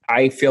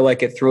 I feel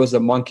like it throws a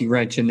monkey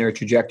wrench in their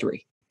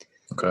trajectory.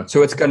 Okay.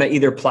 So it's going to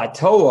either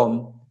plateau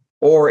them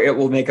or it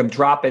will make them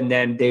drop, and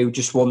then they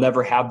just will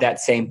never have that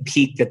same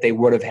peak that they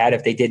would have had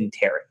if they didn't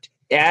tear it.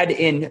 Add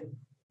in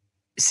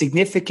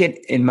significant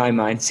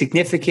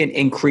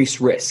increased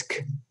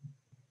risk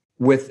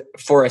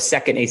for a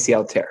second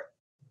ACL tear.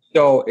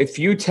 So if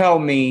you tell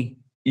me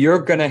you're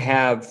going to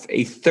have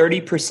a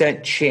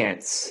 30%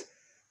 chance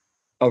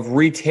of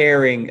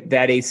re-tearing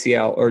that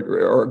ACL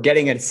or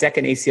getting a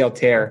second ACL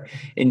tear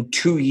in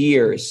 2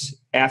 years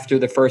after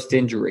the first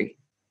injury,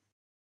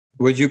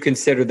 would you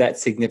consider that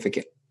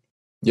significant?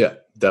 Yeah,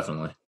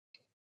 definitely.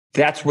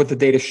 That's what the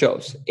data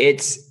shows.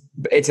 It's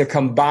a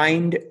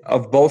combined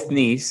of both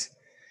knees.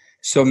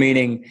 So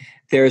meaning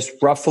there's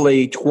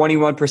roughly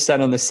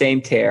 21% on the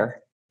same tear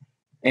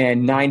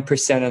and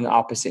 9% on the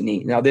opposite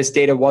knee. Now, this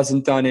data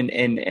wasn't done in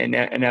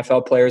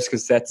NFL players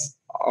because that's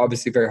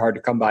obviously very hard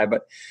to come by.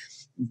 But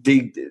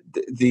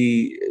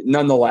the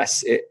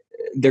nonetheless,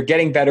 they're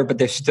getting better, but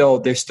there's still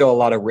a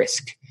lot of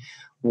risk.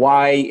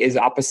 Why is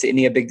opposite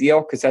knee a big deal?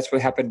 Because that's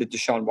what happened to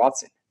Deshaun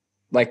Watson.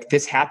 Like,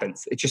 this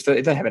happens. It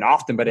doesn't happen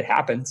often, but it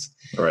happens.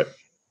 All right.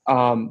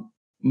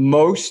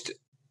 Most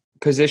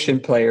position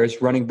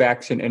players, running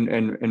backs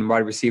and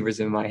wide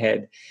receivers in my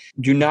head,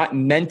 do not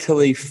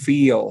mentally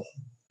feel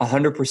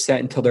 100%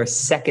 until their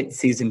second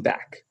season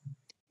back.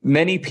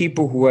 Many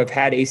people who have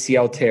had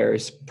ACL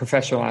tears,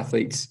 professional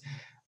athletes,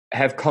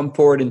 have come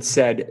forward and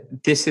said,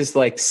 this is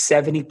like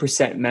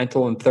 70%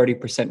 mental and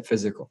 30%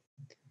 physical.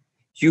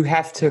 You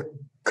have to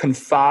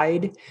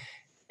confide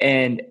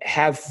and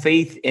have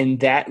faith in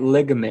that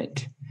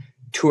ligament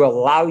to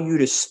allow you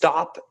to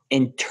stop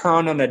and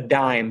turn on a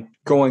dime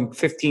going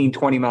 15,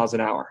 20 miles an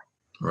hour.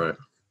 Right.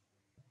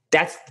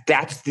 That's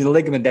the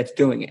ligament that's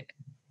doing it.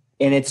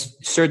 And it's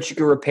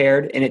surgically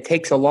repaired, and it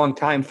takes a long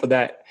time for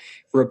that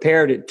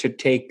repair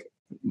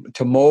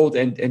to mold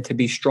and to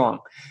be strong.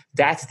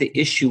 That's the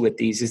issue with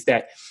these, is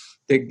that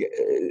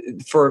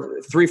for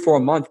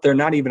 3-4 months, they're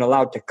not even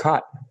allowed to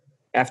cut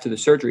after the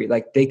surgery.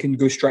 Like, they can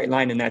go straight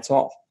line and that's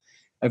all.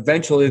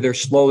 Eventually, they're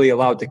slowly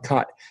allowed to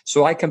cut.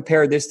 So I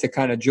compare this to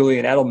kind of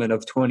Julian Edelman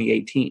of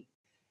 2018.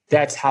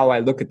 That's how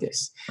I look at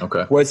this.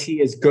 Okay. Was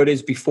he as good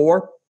as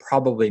before?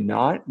 Probably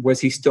not.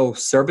 Was he still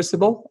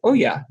serviceable? Oh,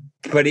 yeah.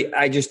 But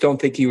I just don't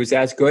think he was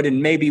as good.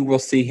 And maybe we'll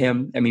see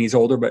him. I mean, he's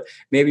older, but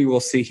maybe we'll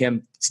see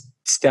him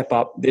step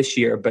up this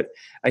year. But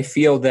I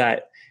feel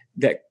that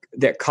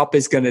Kupp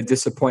is going to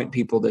disappoint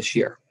people this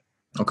year.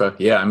 Okay.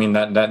 Yeah. I mean,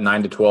 that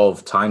 9 to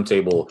 12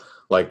 timetable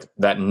like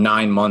that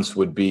 9 months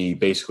would be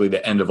basically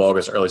the end of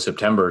August, early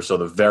September. So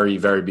the very,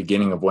 very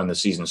beginning of when the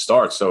season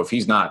starts. So if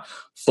he's not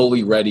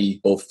fully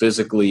ready, both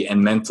physically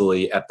and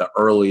mentally at the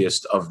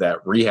earliest of that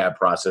rehab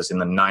process in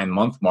the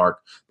 9-month mark,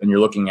 then you're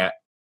looking at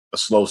a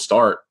slow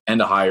start and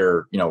a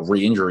higher,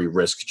 re-injury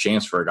risk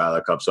chance for a guy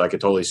like Kupp. So I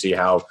could totally see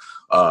how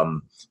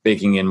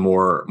baking in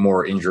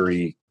more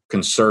injury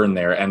concern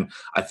there. And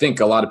I think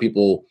a lot of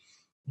people,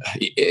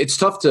 it's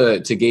tough to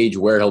gauge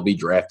where he'll be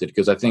drafted,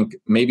 because I think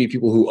maybe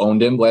people who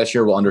owned him last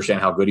year will understand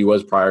how good he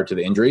was prior to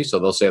the injury. So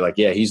they'll say like,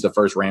 yeah, he's the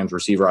first Rams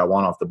receiver I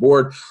want off the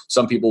board.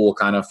 Some people will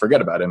kind of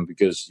forget about him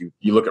because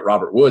you look at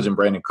Robert Woods and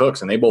Brandon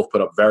Cooks, and they both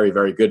put up very,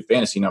 very good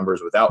fantasy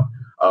numbers without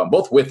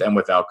both with and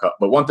without Kupp.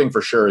 But one thing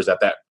for sure is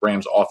that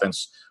Rams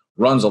offense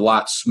runs a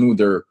lot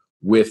smoother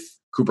with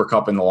Cooper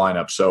Kupp in the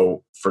lineup.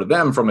 So for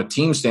them, from a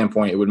team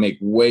standpoint, it would make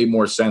way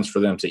more sense for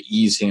them to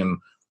ease him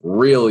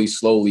really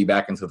slowly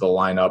back into the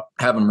lineup,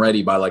 have him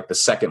ready by like the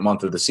second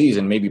month of the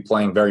season, maybe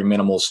playing very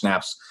minimal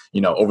snaps,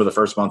 over the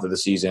first month of the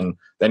season,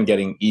 then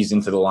getting eased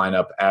into the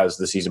lineup as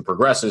the season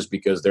progresses,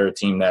 because they're a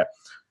team that,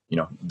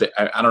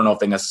 I don't know if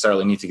they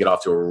necessarily need to get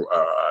off to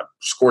a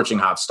scorching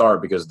hot start,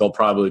 because they'll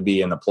probably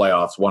be in the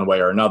playoffs one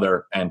way or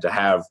another. And to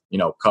have,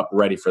 Kupp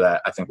ready for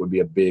that, I think would be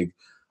a big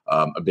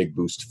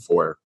boost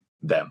for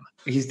them.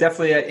 He's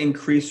definitely at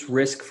increased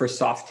risk for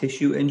soft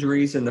tissue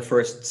injuries in the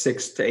first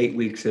 6 to 8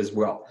 weeks as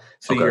well.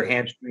 So your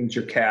hamstrings,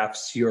 your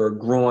calves, your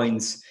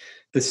groins,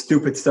 the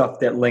stupid stuff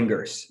that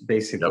lingers,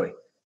 basically.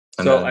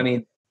 Yep.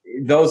 So,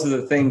 those are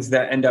the things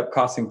that end up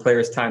costing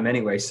players time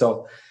anyway.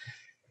 So,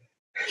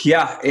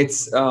 yeah,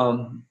 it's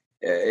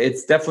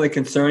definitely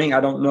concerning. I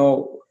don't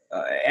know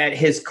at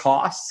his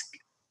cost,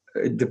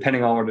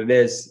 depending on what it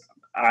is,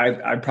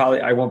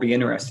 I won't be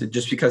interested,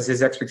 just because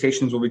his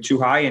expectations will be too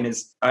high, and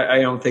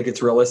I don't think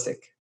it's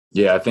realistic.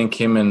 Yeah, I think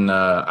him and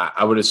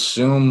I would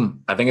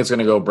assume, I think it's going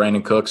to go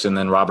Brandon Cooks, and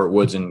then Robert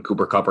Woods and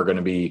Cooper Kupp are going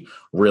to be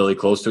really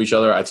close to each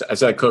other. I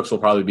said Cooks will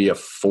probably be a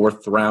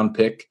 4th round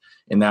pick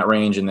in that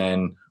range, and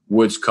then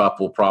Woods Kupp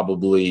will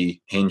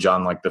probably hinge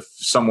on like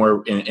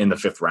somewhere in the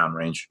 5th round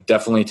range.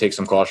 Definitely take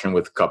some caution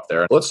with Kupp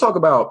there. Let's talk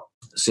about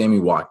Sammy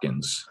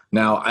Watkins.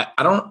 Now,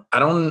 I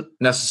don't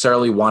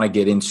necessarily want to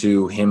get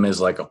into him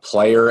as like a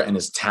player and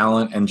his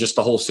talent and just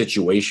the whole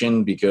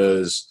situation,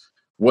 because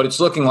what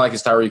it's looking like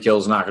is Tyreek Hill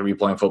is not going to be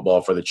playing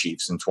football for the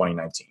Chiefs in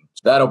 2019.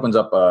 So that opens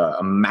up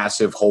a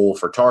massive hole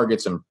for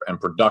targets and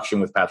production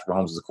with Patrick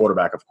Mahomes as a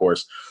quarterback, of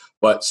course.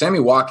 But Sammy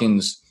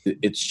Watkins,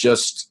 it's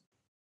just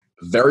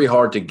very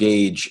hard to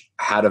gauge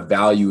how to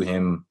value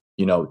him,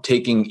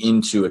 taking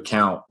into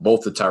account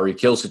both the Tyreek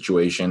Hill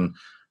situation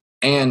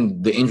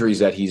and the injuries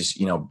that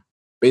he's,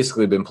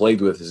 basically been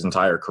plagued with his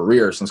entire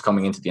career since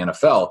coming into the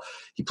NFL.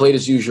 He played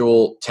his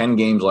usual 10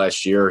 games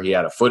last year. He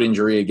had a foot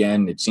injury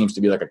again. It seems to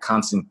be like a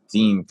constant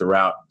theme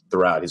throughout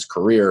his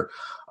career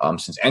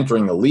since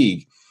entering the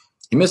league.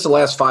 He missed the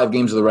last 5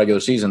 games of the regular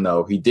season,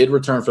 though. He did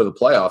return for the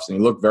playoffs, and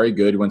he looked very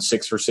good. He went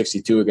 6 for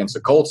 62 against the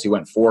Colts. He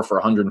went 4 for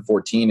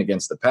 114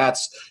 against the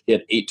Pats. He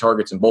had 8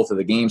 targets in both of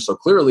the games. So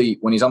clearly,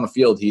 when he's on the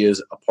field, he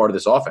is a part of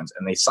this offense.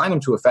 And they signed him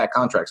to a fat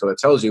contract. So that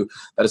tells you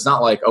that it's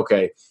not like,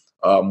 okay,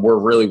 we're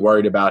really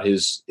worried about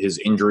his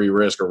injury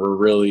risk, or we're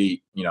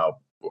really,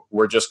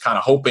 we're just kind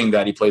of hoping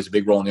that he plays a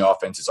big role in the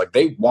offense. It's like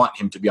they want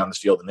him to be on this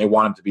field, and they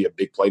want him to be a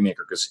big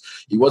playmaker, because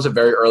he was a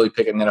very early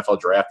pick in the NFL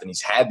draft, and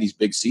he's had these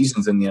big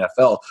seasons in the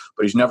NFL,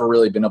 but he's never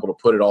really been able to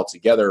put it all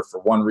together for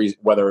one reason,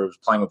 whether it was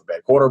playing with a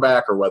bad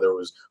quarterback, or whether it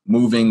was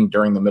moving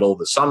during the middle of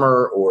the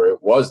summer, or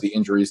it was the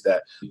injuries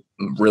that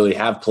really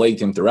have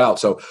plagued him throughout.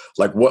 So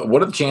like,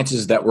 what are the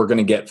chances that we're going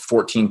to get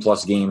 14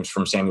 plus games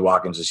from Sammy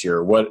Watkins this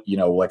year? What,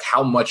 like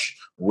how much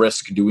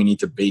risk do we need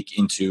to bake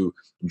into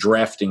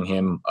drafting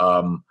him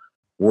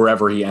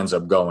wherever he ends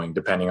up going,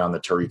 depending on the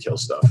Tyreek Hill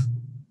stuff?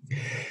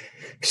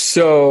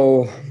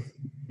 So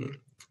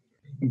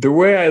the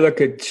way I look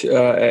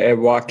at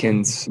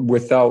Watkins,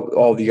 without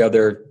all the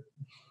other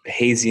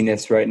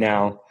haziness right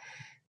now,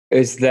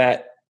 is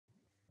that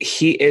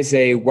he is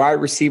a wide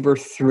receiver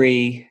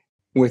 3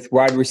 with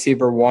wide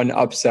receiver 1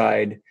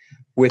 upside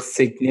with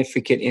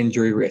significant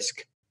injury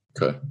risk.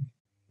 Okay.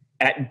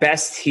 At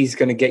best, he's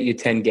going to get you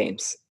 10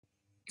 games.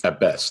 At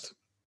best.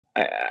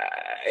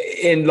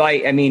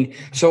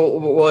 So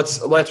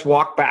let's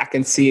walk back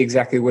and see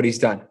exactly what he's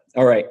done.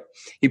 All right.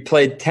 He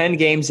played 10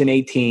 games in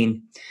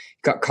 18,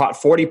 got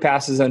caught 40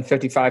 passes on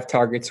 55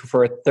 targets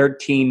for a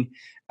 13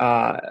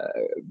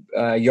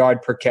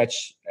 yard per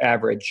catch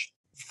average,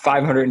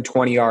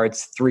 520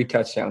 yards, 3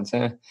 touchdowns,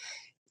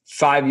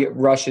 5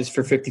 rushes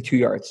for 52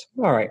 yards.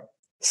 All right.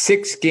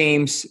 6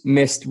 games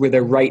missed with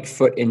a right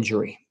foot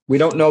injury. We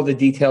don't know the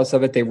details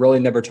of it. They really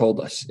never told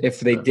us.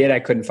 If they did, I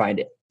couldn't find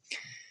it.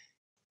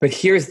 But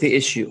here's the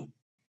issue.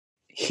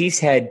 He's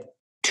had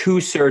 2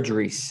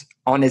 surgeries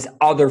on his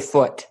other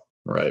foot.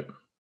 Right.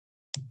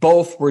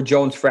 Both were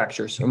Jones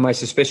fractures. And my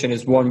suspicion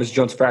is one was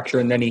Jones fracture,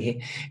 and then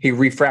he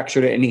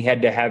refractured it, and he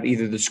had to have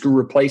either the screw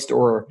replaced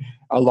or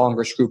a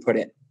longer screw put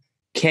in.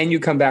 Can you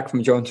come back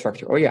from Jones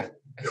fracture? Oh, yeah.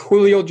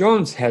 Julio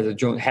Jones had a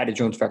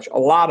Jones fracture. A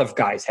lot of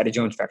guys had a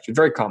Jones fracture.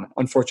 Very common,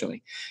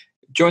 unfortunately.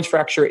 Jones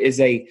fracture is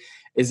a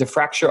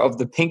fracture of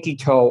the pinky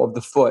toe of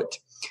the foot,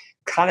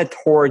 kind of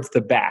towards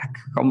the back,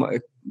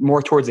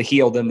 more towards the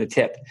heel than the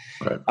tip.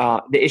 Right.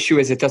 The issue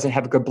is it doesn't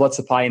have a good blood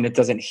supply and it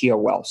doesn't heal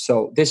well.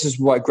 So this is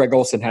what Greg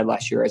Olsen had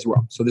last year as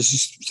well. So this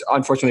is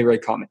unfortunately very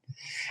common.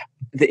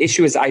 The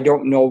issue is I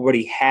don't know what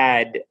he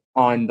had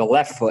on the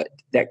left foot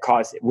that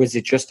caused it. Was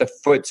it just a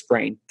foot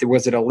sprain?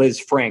 Was it a Liz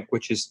Frank,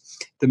 which is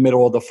the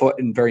middle of the foot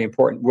and very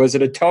important? Was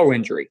it a toe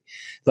injury?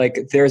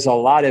 Like, there's a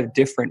lot of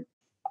different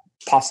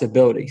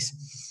possibilities.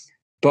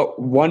 But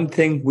one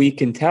thing we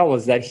can tell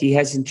is that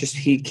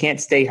he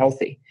can't stay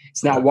healthy.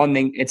 It's not one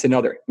thing, it's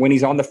another. When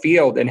he's on the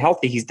field and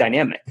healthy, he's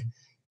dynamic.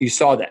 You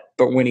saw that.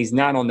 But when he's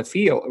not on the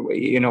field,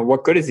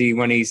 what good is he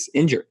when he's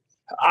injured?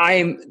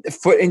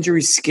 Foot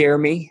injuries scare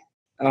me.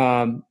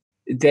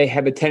 They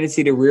have a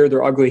tendency to rear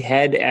their ugly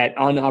head at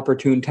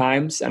inopportune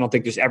times. I don't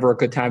think there's ever a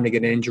good time to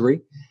get an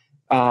injury.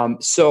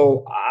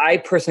 So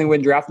I personally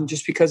wouldn't draft him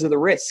just because of the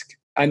risk.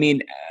 I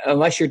mean,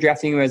 unless you're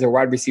drafting him as a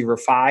wide receiver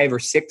 5 or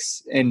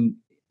 6 and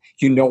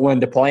you know when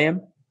to play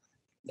him,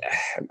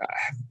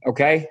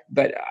 okay.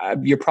 But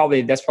that's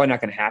probably not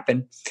going to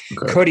happen.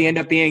 Okay. Could he end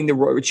up being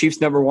the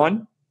Chiefs' number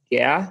 1?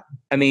 Yeah.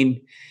 I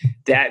mean,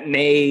 that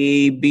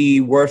may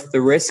be worth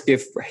the risk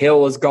if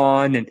Hill is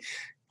gone and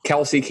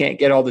Kelsey can't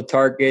get all the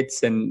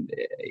targets, and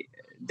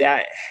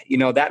that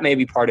may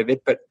be part of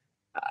it, but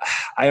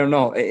I don't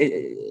know.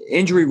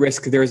 Injury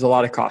risk, there's a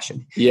lot of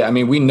caution. Yeah, I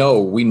mean, we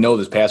know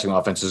this passing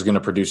offense is going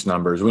to produce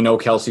numbers. We know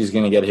Kelsey's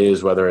going to get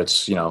his, whether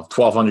it's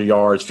 1,200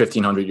 yards,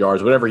 1,500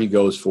 yards, whatever he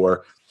goes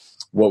for.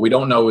 What we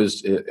don't know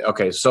is,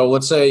 okay, so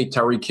let's say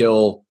Tyreek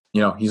Hill,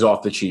 he's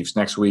off the Chiefs.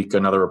 Next week,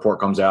 another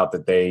report comes out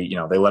that they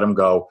let him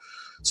go.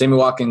 Sammy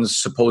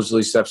Watkins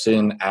supposedly steps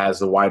in as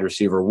the wide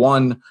receiver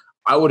 1.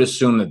 I would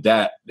assume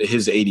that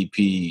his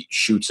ADP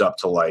shoots up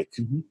to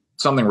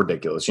something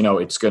ridiculous.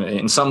 It's going to,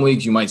 in some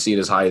leagues, you might see it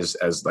as high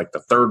as like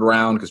the 3rd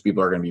round because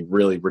people are going to be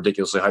really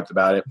ridiculously hyped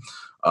about it.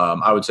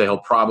 I would say he'll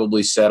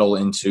probably settle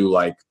into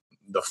like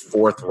the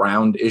 4th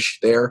round-ish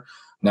there.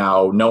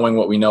 Now, knowing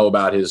what we know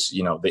about his,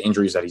 the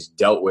injuries that he's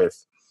dealt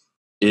with,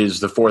 is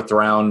the 4th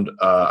round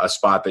a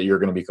spot that you're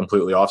going to be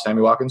completely off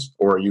Sammy Watkins?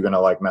 Or are you going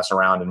to mess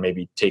around and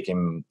maybe take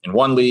him in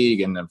one league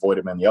and avoid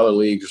him in the other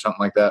leagues or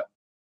something like that?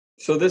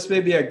 So this may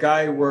be a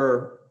guy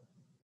where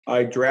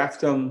I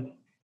draft him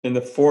in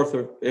the 4th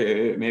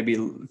or maybe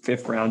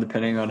 5th round,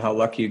 depending on how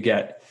lucky you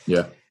get.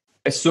 Yeah.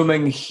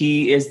 Assuming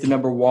he is the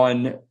number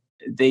 1,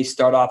 they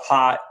start off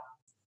hot,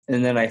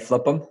 and then I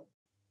flip him.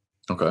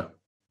 Okay.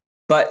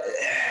 But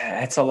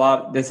there's a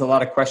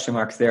lot of question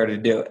marks there to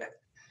do it.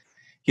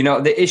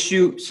 The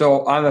issue,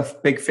 so I'm a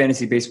big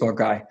fantasy baseball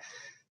guy.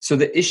 So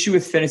the issue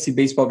with fantasy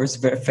baseball versus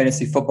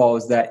fantasy football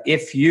is that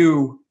if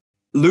you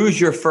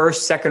lose your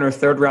 1st, 2nd, or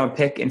 3rd round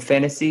pick in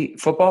fantasy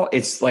football,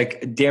 it's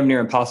like damn near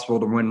impossible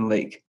to win the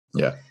league.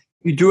 Yeah.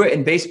 You do it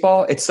in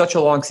baseball, it's such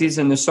a long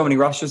season. There's so many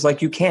rosters,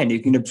 you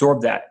can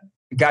absorb that.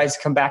 Guys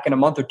come back in a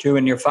month or 2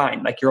 and you're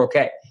fine. You're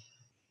okay.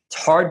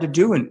 It's hard to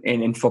do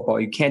in football.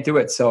 You can't do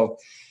it. So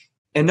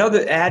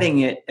another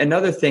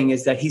thing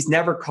is that he's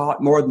never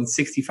caught more than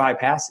 65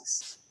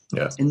 passes.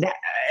 Yeah.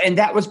 And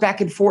that was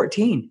back in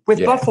 2014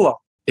 with Buffalo.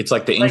 It's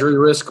like the injury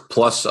risk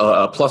plus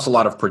a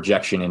lot of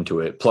projection into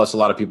it, plus a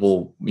lot of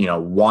people,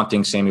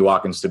 wanting Sammy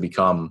Watkins to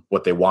become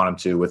what they want him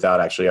to without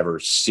actually ever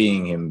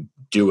seeing him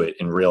do it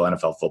in real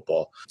NFL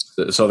football.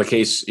 So the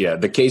case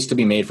to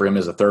be made for him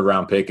as a 3rd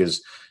round pick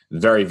is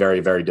very, very,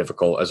 very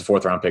difficult. As a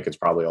 4th round pick, it's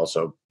probably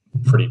also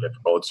pretty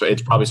difficult.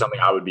 It's probably something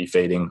I would be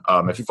fading.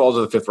 If he falls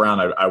to the 5th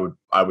round,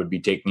 I would be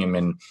taking him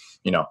in,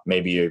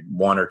 maybe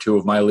 1 or 2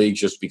 of my leagues,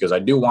 just because I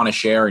do want to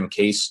share in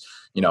case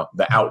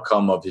the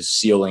outcome of his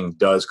ceiling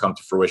does come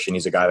to fruition.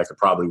 He's a guy that could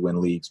probably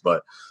win leagues,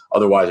 but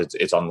otherwise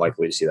it's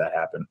unlikely to see that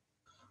happen.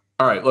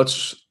 All right,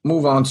 let's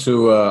move on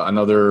to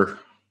another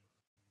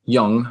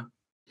young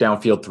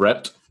downfield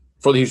threat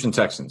for the Houston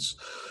Texans.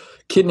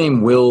 Kid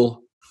named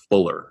Will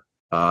Fuller.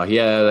 He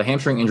had a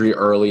hamstring injury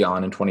early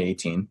on in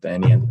 2018.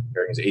 Then he ended up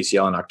tearing his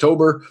ACL in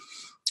October.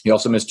 He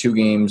also missed 2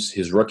 games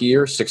his rookie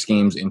year, 6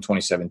 games in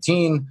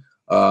 2017.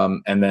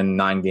 And then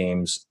 9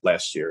 games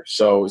last year.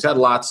 So he's had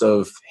lots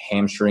of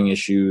hamstring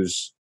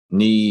issues,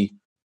 knee,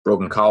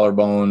 broken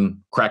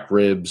collarbone, cracked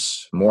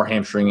ribs, more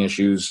hamstring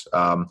issues.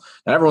 And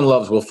everyone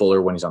loves Will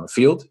Fuller when he's on the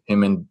field.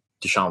 Him and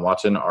Deshaun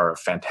Watson are a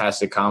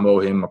fantastic combo,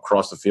 him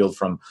across the field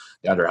from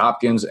DeAndre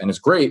Hopkins. And it's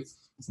great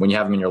when you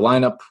have him in your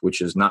lineup, which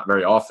is not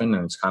very often,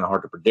 and it's kind of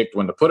hard to predict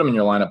when to put him in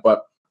your lineup.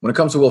 But when it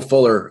comes to Will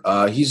Fuller,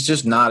 he's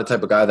just not a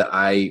type of guy that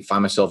I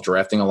find myself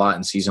drafting a lot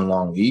in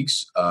season-long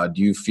leagues.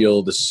 Do you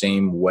feel the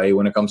same way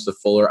when it comes to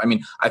Fuller? I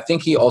mean, I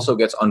think he also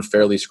gets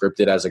unfairly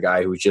scripted as a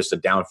guy who's just a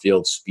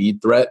downfield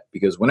speed threat,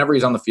 because whenever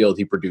he's on the field,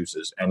 he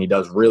produces, and he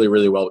does really,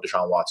 really well with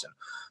Deshaun Watson.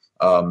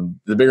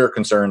 The bigger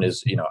concern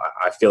is,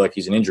 I feel like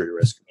he's an injury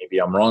risk. Maybe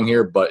I'm wrong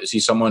here, but is he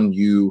someone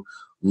you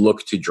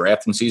look to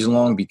draft in season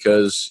long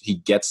because he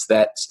gets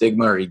that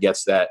stigma, or he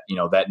gets that,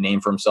 that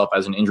name for himself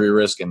as an injury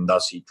risk, and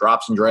thus he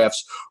drops in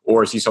drafts?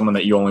 Or is he someone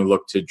that you only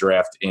look to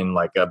draft in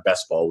like a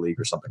best ball league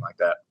or something like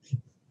that?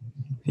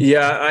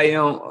 Yeah,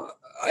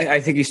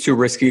 I think he's too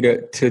risky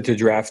to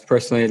draft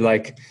personally.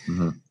 Like,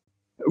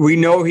 we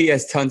know he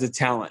has tons of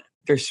talent.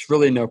 There's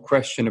really no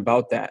question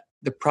about that.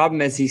 The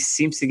problem is he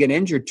seems to get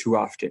injured too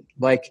often.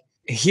 Like,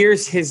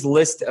 here's his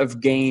list of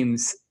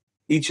games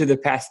each of the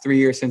past 3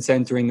 years since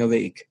entering the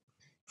league.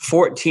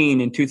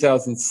 14 in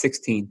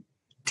 2016,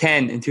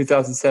 10 in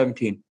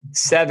 2017,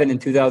 7 in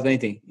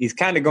 2018. He's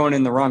kind of going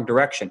in the wrong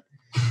direction.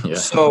 Yeah.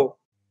 So,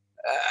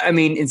 I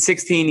mean, in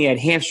 16, he had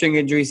hamstring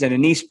injuries and a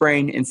knee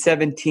sprain. In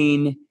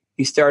 17,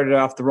 he started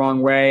off the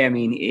wrong way. I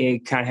mean, he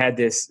kind of had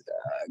this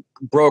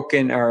he broke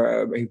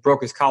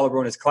his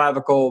collarbone, his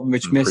clavicle,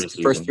 which missed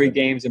the first 3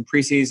 games in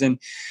preseason.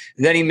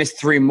 Then he missed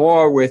 3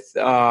 more with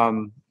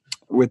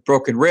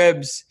broken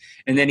ribs.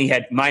 And then he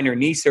had minor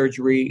knee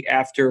surgery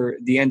after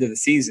the end of the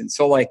season.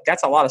 So, like,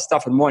 that's a lot of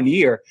stuff in 1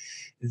 year.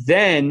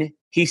 Then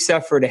he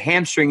suffered a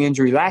hamstring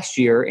injury last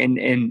year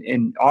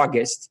in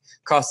August,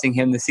 costing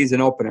him the season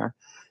opener.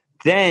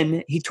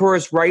 Then he tore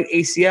his right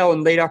ACL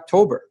in late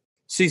October.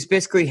 So he's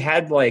basically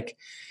had, like,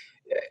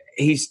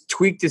 he's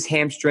tweaked his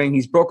hamstring,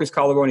 he's broke his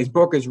collarbone, he's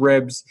broke his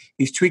ribs,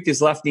 he's tweaked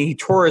his left knee, he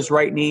tore his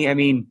right knee. I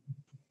mean,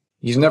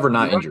 he's never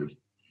not injured.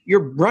 You're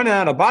running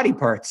out of body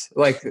parts.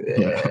 Like,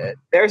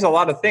 there's a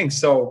lot of things.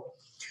 So,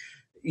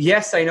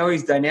 yes, I know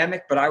he's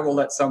dynamic, but I will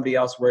let somebody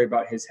else worry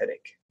about his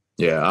headache.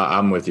 Yeah,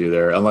 I'm with you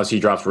there. Unless he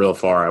drops real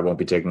far, I won't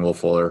be taking Will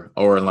Fuller,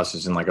 or unless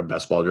it's in like a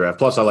best ball draft.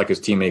 Plus, I like his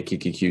teammate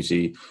Kiki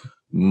QC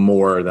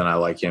more than I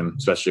like him,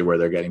 especially where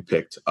they're getting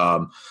picked.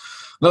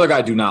 Another guy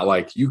I do not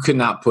like, you could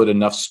not put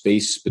enough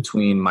space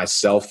between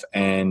myself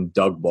and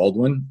Doug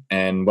Baldwin.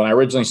 And when I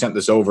originally sent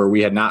this over,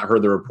 we had not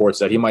heard the reports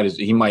that he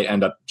might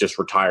end up just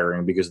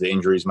retiring because the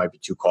injuries might be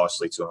too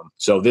costly to him.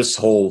 So this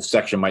whole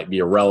section might be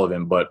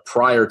irrelevant. But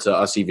prior to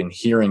us even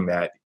hearing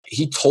that,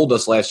 he told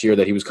us last year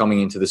that he was coming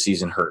into the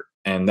season hurt.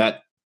 And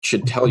that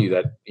should tell you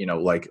that,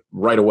 like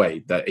right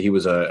away, that he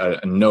was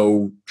a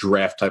no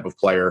draft type of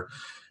player.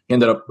 He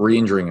ended up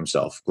re-injuring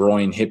himself,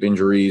 groin, hip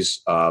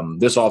injuries.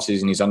 This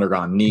offseason, he's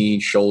undergone knee,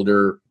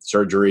 shoulder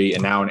surgery,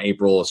 and now in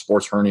April, a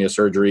sports hernia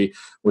surgery,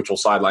 which will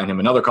sideline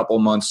him another couple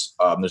of months.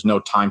 There's no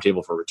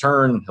timetable for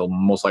return. He'll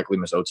most likely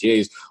miss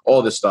OTAs,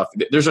 all this stuff.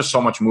 There's just so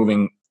much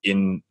moving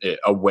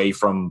away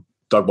from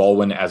Doug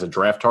Baldwin as a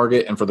draft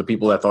target. And for the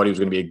people that thought he was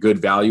going to be a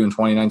good value in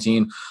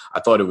 2019, I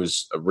thought it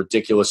was a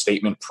ridiculous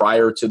statement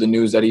prior to the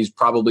news that he's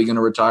probably going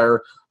to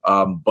retire.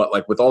 But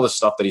like with all the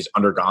stuff that he's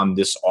undergone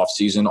this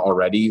offseason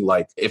already,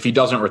 like if he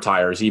doesn't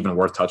retire, is he even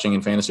worth touching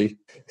in fantasy?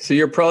 So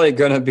you're probably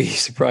going to be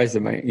surprised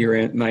at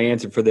my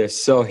answer for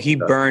this. So he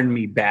burned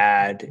me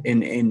bad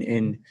in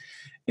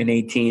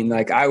 18.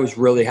 Like, I was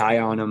really high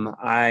on him.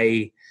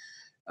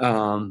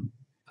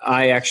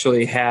 I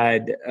actually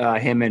had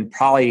him in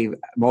probably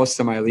most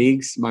of my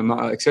leagues,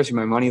 especially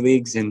my money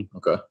leagues, and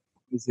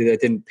obviously that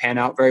didn't pan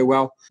out very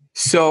well.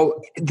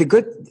 So the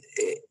good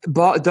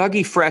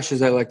Dougie Fresh,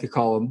 as I like to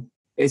call him,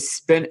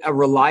 it's been a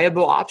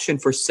reliable option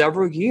for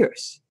several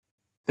years,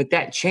 but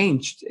that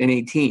changed in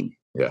 18.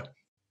 Yeah.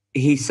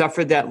 He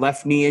suffered that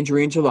left knee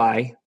injury in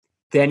July.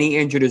 Then he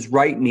injured his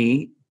right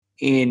knee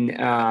in,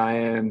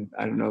 I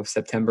don't know,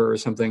 September or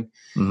something.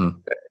 Mm-hmm.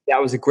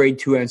 That was a grade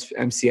 2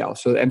 MCL.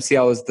 So the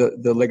MCL is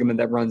the ligament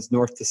that runs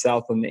north to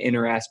south on the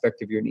inner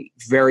aspect of your knee.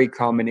 Very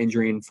common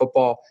injury in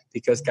football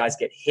because guys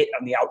get hit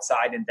on the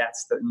outside, and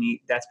that's the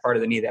knee. That's part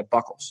of the knee that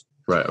buckles.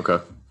 Right. Okay.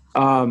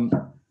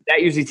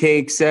 That usually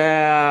takes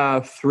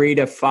 3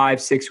 to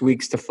 5, 6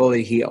 weeks to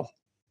fully heal.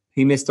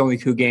 He missed only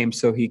 2 games,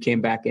 so he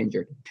came back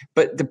injured.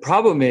 But the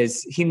problem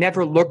is he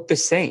never looked the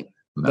same.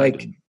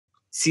 Like,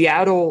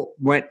 Seattle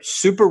went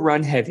super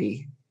run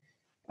heavy.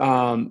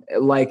 And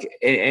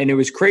it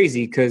was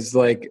crazy because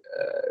what's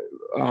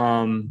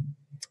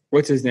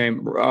his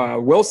name?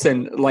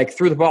 Wilson, like,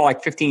 threw the ball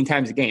like 15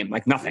 times a game,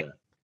 like nothing. Yeah,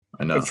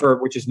 I know.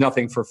 Which is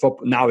nothing for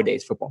football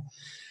nowadays football.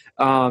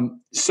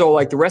 So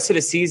like the rest of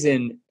the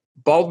season,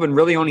 Baldwin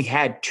really only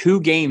had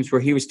 2 games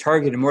where he was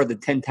targeted more than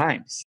 10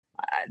 times.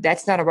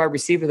 That's not a wide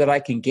receiver that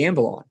I can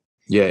gamble on.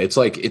 Yeah, it's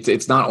like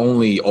it's not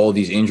only all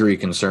these injury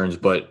concerns,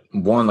 but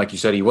one, like you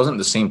said, he wasn't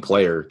the same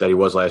player that he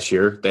was last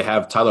year. They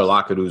have Tyler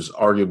Lockett, who's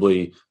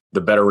arguably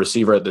the better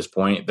receiver at this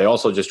point. They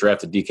also just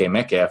drafted DK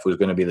Metcalf, who's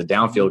going to be the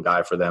downfield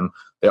guy for them.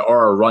 They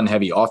are a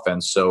run-heavy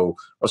offense, so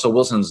Russell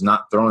Wilson's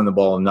not throwing the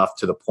ball enough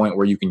to the point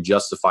where you can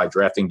justify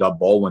drafting Doug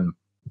Baldwin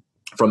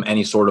from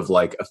any sort of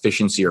like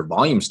efficiency or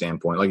volume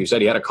standpoint. Like you said,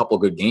 he had a couple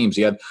of good games.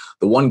 He had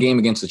the one game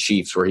against the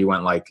Chiefs where he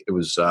went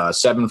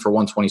 7 for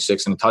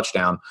 126 and a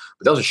touchdown,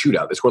 but that was a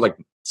shootout. They scored like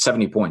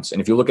 70 points. And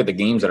if you look at the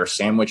games that are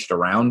sandwiched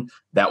around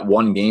that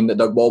one game that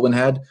Doug Baldwin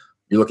had,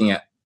 you're looking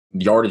at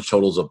yardage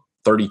totals of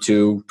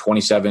 32,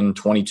 27,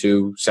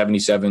 22,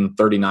 77,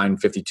 39,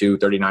 52,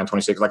 39,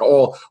 26, like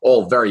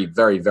all very,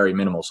 very, very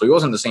minimal. So he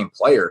wasn't the same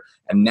player.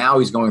 And now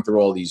he's going through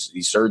all these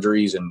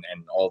surgeries and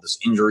all this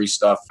injury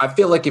stuff. I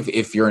feel like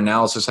if your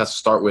analysis has to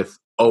start with,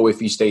 if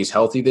he stays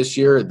healthy this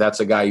year, that's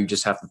a guy you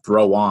just have to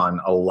throw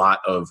on a lot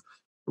of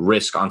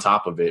risk on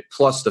top of it.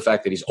 Plus the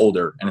fact that he's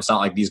older. And it's not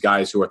like these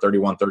guys who are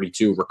 31,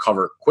 32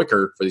 recover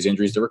quicker for these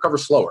injuries. They recover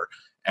slower.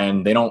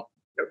 And they don't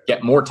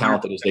get more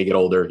talented as they get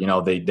older.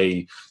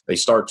 They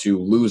start to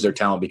lose their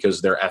talent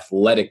because their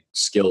athletic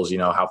skills,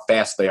 how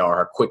fast they are,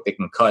 how quick they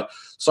can cut,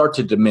 start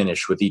to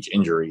diminish with each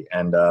injury.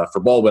 And for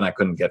Baldwin, I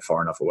couldn't get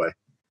far enough away.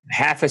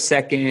 Half a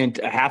second,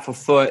 a half a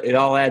foot, it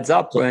all adds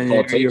up when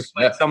you're playing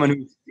someone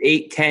who's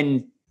 8,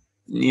 10,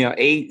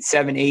 8,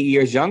 7, 8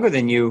 years younger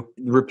than you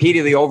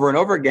repeatedly over and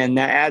over again.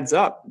 That adds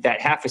up.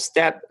 That half a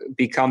step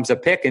becomes a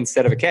pick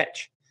instead of a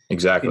catch.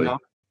 Exactly.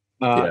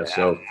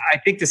 So I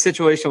think the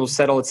situation will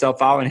settle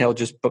itself out and he'll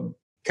just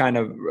kind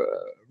of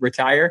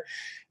retire.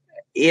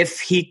 If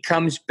he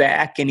comes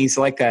back and he's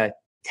like a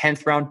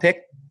 10th round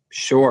pick,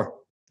 sure.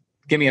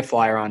 Give me a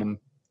flyer on him.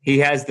 He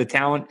has the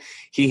talent.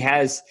 He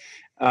has,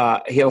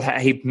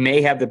 he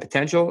may have the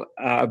potential,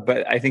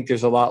 but I think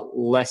there's a lot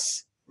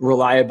less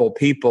reliable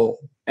people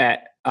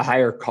at a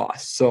higher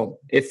cost. So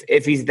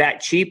if he's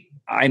that cheap,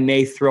 I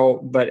may throw,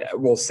 but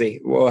we'll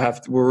see. We'll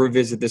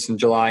revisit this in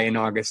July and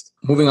August.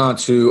 Moving on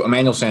to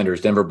Emmanuel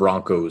Sanders, Denver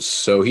Broncos.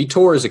 So he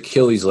tore his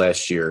Achilles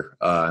last year,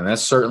 and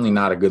that's certainly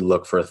not a good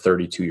look for a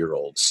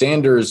 32-year-old.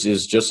 Sanders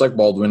is just like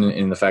Baldwin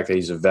in the fact that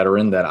he's a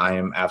veteran that I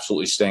am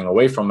absolutely staying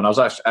away from. And I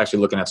was actually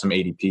looking at some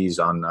ADPs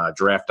on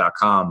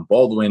draft.com.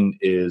 Baldwin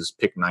is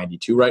pick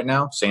 92 right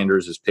now.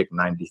 Sanders is pick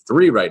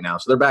 93 right now.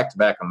 So they're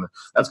back-to-back.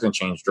 That's going to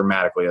change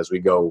dramatically as we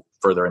go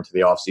further into the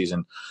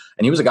offseason.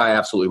 And he was a guy I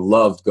absolutely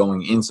loved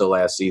going into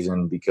last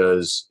season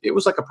because it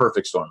was like a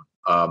perfect storm.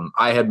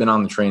 I had been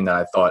on the train that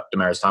I thought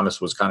Demaryius Thomas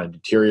was kind of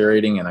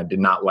deteriorating, and I did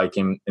not like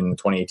him in the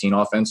 2018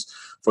 offense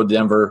for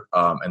Denver.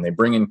 And they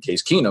bring in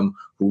Case Keenum,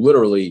 who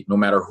literally, no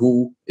matter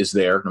who is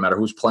there, no matter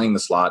who's playing the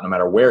slot, no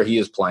matter where he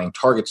is playing,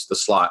 targets the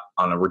slot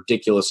on a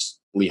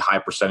ridiculously high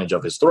percentage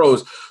of his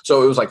throws.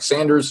 So it was like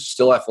Sanders,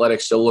 still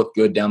athletic, still looked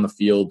good down the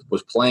field,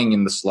 was playing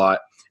in the slot,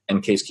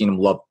 and Case Keenum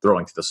loved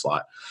throwing to the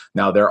slot.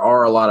 Now, there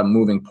are a lot of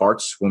moving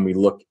parts when we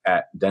look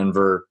at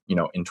Denver,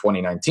 in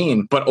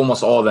 2019, but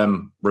almost all of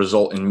them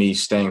result in me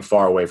staying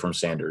far away from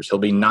Sanders. He'll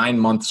be 9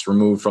 months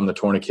removed from the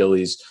torn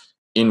Achilles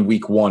in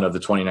week 1 of the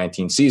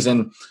 2019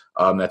 season.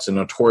 That's a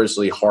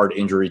notoriously hard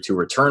injury to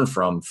return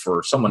from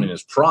for someone in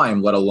his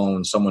prime, let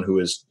alone someone who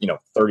is,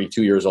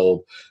 32 years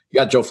old. You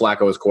got Joe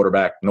Flacco as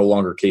quarterback, no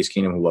longer Case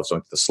Keenum, who loves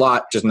going to the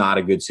slot. Just not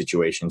a good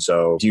situation.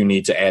 So do you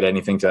need to add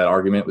anything to that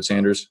argument with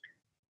Sanders?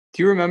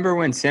 Do you remember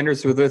when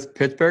Sanders was with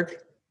Pittsburgh?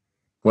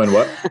 When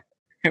what?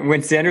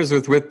 When Sanders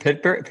was with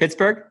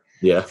Pittsburgh?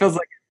 Yeah. It feels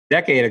like a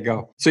decade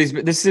ago. So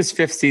this is his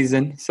 5th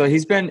season. So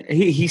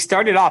he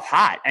started off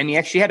hot. And he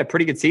actually had a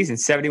pretty good season.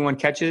 71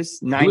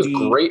 catches, 90. He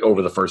was great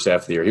over the first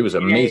half of the year. He was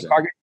amazing.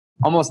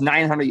 Almost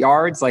 900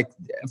 yards, like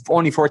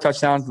only 4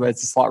 touchdowns, but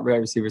it's a slot wide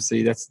receiver.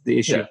 So that's the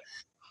issue. Yeah.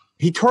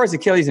 He tore his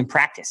Achilles in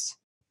practice.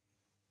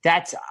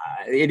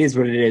 It is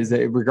what it is,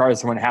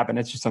 regardless of when it happened.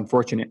 It's just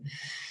unfortunate.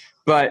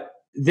 But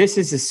this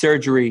is a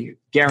surgery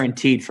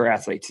guaranteed for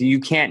athletes. You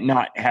can't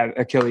not have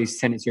Achilles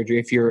tendon surgery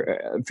if you're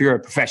a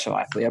professional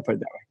athlete. I'll put it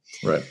that way.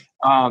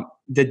 Right.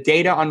 The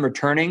data on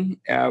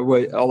returning, a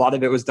lot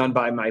of it was done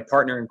by my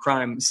partner in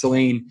crime,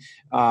 Celine,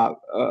 a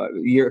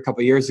couple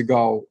of years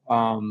ago.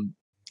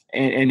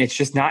 And it's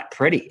just not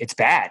pretty. It's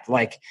bad.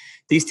 Like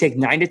these take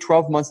 9 to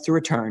 12 months to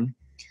return,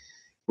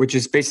 which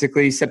is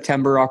basically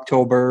September,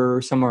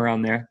 October, somewhere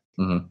around there.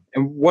 Mm-hmm.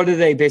 And what do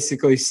they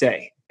basically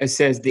say? It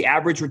says the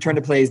average return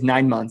to play is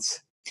 9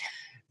 months.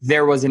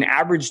 There was an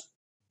average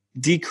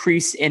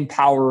decrease in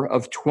power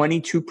of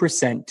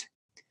 22%.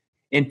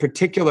 In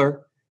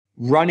particular,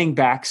 running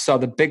backs saw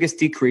the biggest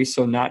decrease,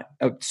 so not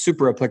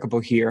super applicable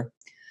here,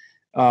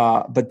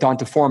 but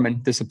Donta Foreman,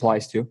 this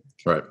applies to.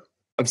 Right.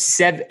 Of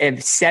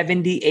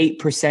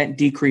 78%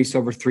 decrease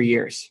over 3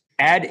 years.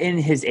 Add in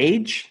his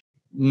age,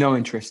 no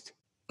interest.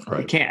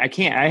 Right. I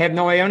can't. I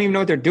don't even know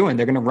what they're doing.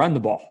 They're going to run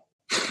the ball.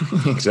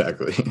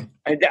 Exactly.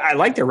 I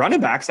like their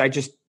running backs. I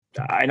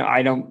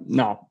don't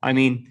know. I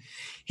mean,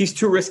 he's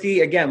too risky.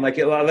 Again, like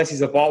unless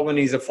he's a Baldwin,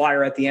 he's a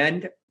flyer at the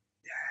end.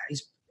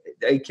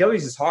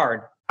 Achilles is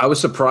hard. I was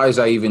surprised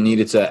I even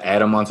needed to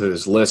add him onto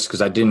this list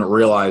because I didn't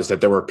realize that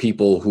there were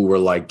people who were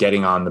like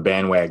getting on the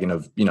bandwagon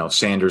of,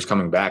 Sanders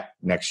coming back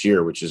next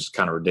year, which is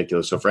kind of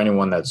ridiculous. So for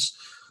anyone that's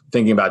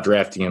thinking about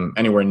drafting him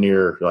anywhere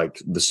near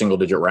like the single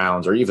digit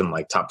rounds or even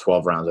like top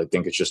 12 rounds, I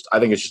think it's just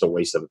a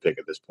waste of a pick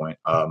at this point.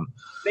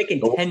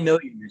 Making $10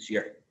 million this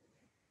year.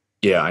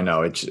 Yeah, I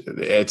know.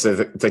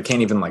 They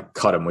can't even like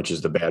cut him, which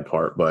is the bad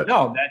part. But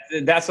no,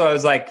 that's why I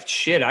was like,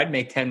 shit, I'd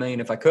make $10 million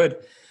if I could,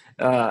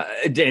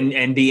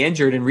 and be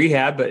injured in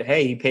rehab. But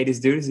hey, he paid his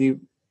dues.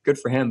 Good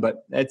for him.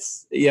 But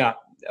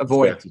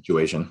avoid that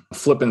situation.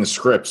 Flipping the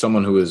script,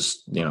 someone who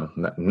is,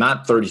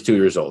 not 32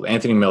 years old,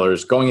 Anthony Miller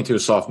is going into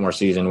his sophomore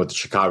season with the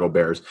Chicago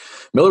Bears.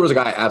 Miller was a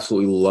guy I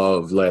absolutely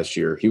loved last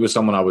year. He was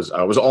someone I was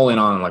all in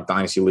on like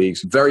dynasty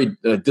leagues. Very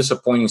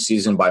disappointing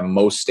season by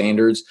most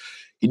standards.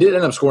 He did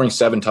end up scoring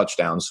 7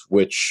 touchdowns,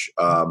 which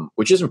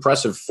is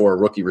impressive for a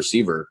rookie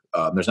receiver.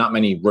 There's not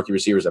many rookie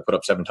receivers that put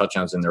up 7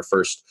 touchdowns in their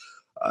first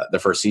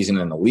season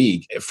in the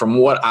league. From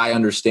what I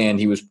understand,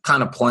 he was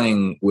kind of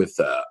playing with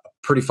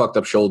pretty fucked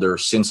up shoulder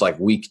since like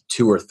week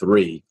 2 or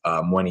 3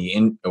 when he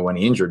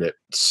injured it.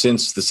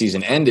 Since the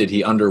season ended,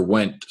 he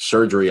underwent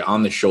surgery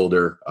on the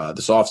shoulder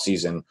this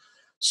offseason.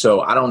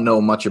 So I don't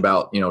know much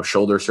about,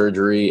 shoulder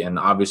surgery, and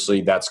obviously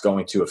that's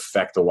going to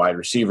affect the wide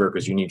receiver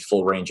because you need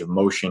full range of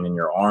motion in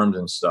your arms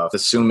and stuff.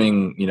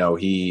 Assuming,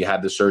 he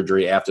had the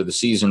surgery after the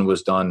season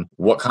was done,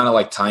 what kind of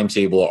like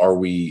timetable are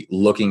we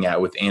looking at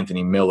with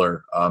Anthony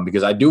Miller?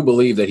 Because I do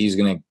believe that he's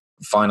going to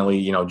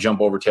finally, jump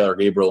over Taylor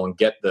Gabriel and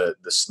get the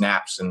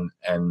snaps and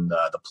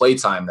the play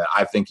time that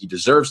I think he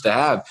deserves to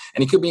have.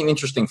 And he could be an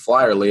interesting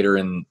flyer later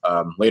in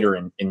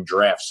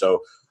draft. So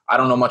I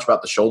don't know much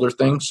about the shoulder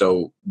thing.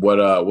 So what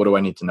do I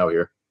need to know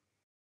here?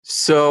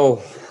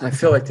 So I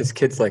feel like this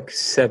kid's like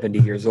 70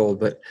 years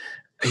old, but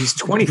he's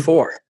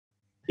 24.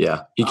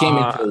 Yeah, he came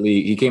into the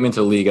league. He came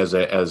into the league as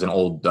an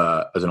old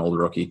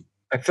rookie.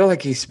 I feel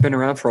like he's been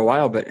around for a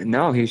while, but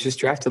no, he was just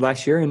drafted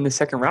last year in the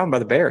second round by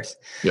the Bears.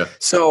 Yeah.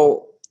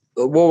 So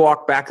we'll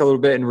walk back a little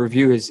bit and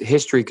review his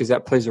history because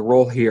that plays a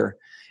role here.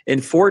 In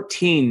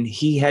 2014,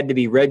 he had to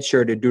be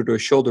redshirted due to a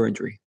shoulder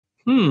injury.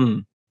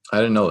 I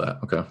didn't know that.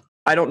 Okay.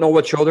 I don't know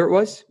what shoulder it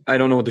was. I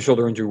don't know what the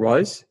shoulder injury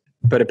was,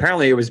 but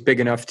apparently it was big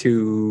enough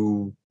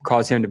to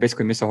cause him to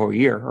basically miss a whole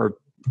year, or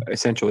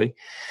essentially.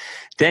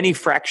 Then he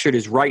fractured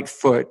his right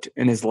foot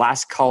in his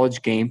last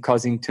college game,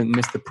 causing him to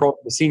miss the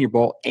Senior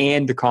Bowl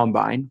and the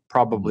Combine,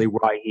 probably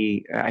why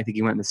I think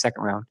he went in the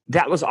second round.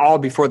 That was all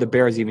before the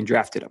Bears even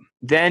drafted him.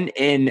 Then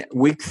in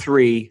week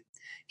 3,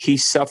 he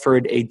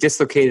suffered a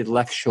dislocated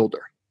left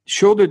shoulder.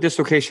 Shoulder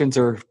dislocations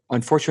are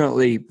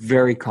unfortunately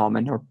very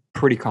common, or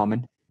pretty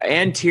common.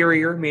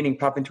 Anterior, meaning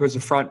popping towards the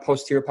front,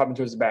 posterior popping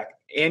towards the back.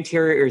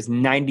 Anterior is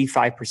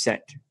 95%.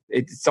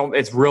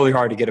 It's really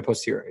hard to get a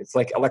posterior. It's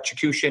like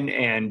electrocution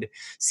and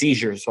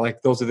seizures. So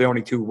like those are the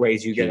only 2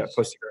 ways you get a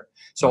posterior.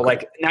 So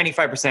like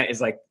 95% is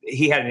like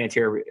he had an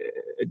anterior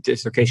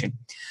dislocation.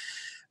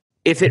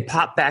 If it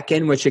popped back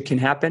in, which it can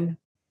happen,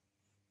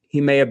 he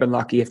may have been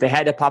lucky. If they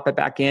had to pop it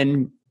back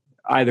in,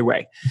 either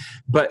way.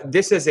 But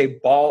this is a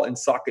ball and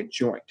socket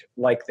joint,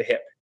 like the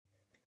hip.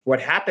 What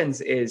happens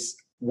is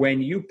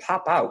when you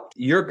pop out,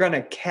 you're going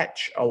to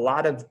catch a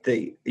lot of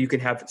you can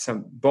have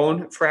some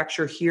bone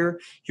fracture here.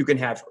 You can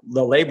have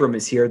the labrum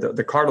is here,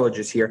 the cartilage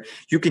is here.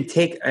 You can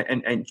take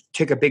and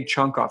take a big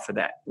chunk off of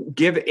that.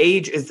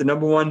 Age is the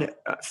number one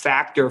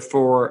factor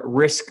for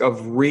risk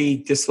of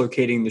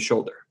re-dislocating the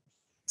shoulder.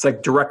 It's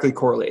like directly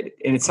correlated.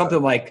 And it's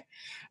something like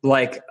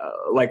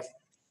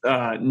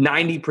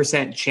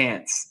 90%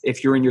 chance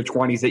if you're in your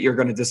 20s that you're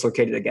going to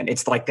dislocate it again.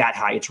 It's like that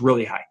high. It's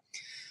really high.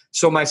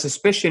 So my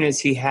suspicion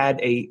is he had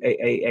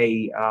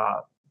it's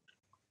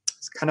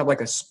kind of like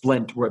a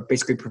splint where it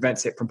basically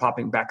prevents it from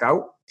popping back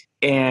out.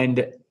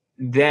 And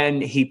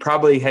then he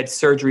probably had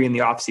surgery in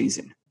the off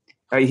season.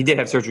 He did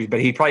have surgery,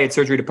 but he probably had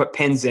surgery to put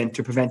pins in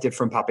to prevent it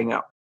from popping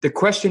out. The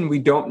question we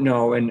don't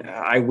know, and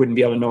I wouldn't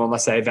be able to know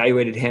unless I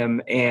evaluated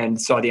him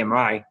and saw the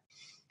MRI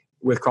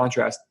with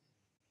contrast,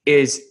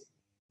 is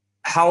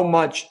how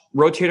much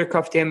rotator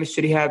cuff damage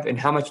did he have and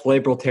how much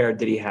labral tear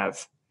did he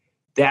have?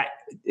 That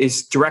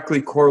is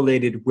directly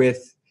correlated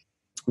with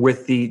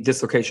the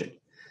dislocation,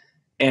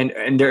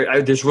 and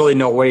there's really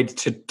no way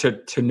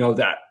to know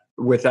that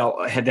without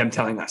them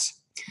telling us.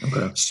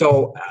 Okay.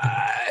 So,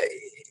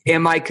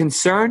 am I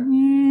concerned?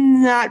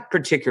 Not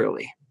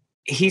particularly.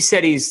 He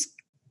said he's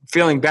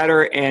feeling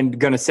better and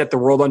going to set the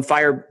world on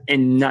fire,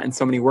 and not in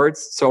so many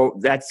words. So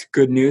that's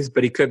good news.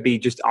 But he could be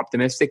just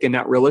optimistic and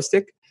not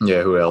realistic.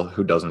 Yeah.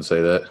 Who doesn't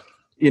say that?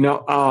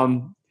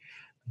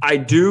 I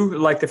do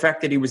like the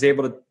fact that he was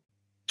able to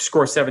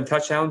score 7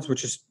 touchdowns,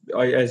 which is,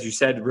 as you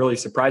said, really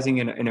surprising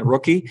in a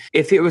rookie.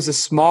 If it was a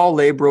small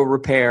labral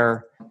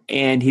repair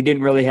and he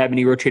didn't really have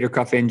any rotator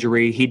cuff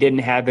injury, he didn't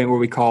have any what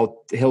we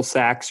call Hill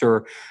sacks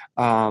or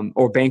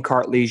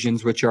Bankart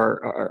lesions, which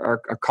are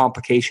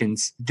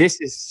complications. This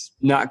is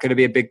not going to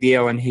be a big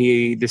deal, and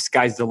the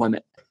sky's the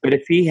limit. But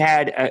if he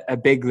had a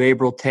big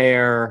labral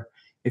tear,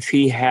 if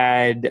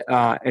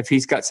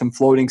he's got some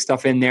floating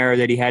stuff in there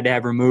that he had to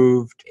have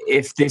removed,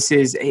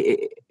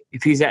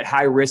 if he's at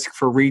high risk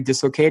for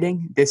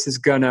re-dislocating, this is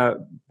going to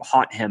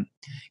haunt him.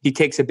 He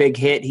takes a big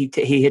hit.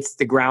 He hits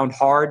the ground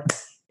hard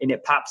and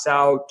it pops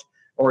out,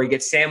 or he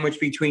gets sandwiched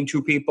between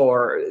 2 people,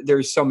 or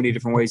there's so many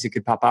different ways it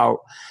could pop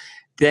out.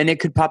 Then it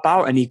could pop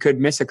out and he could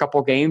miss a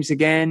couple games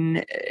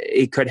again.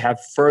 He could have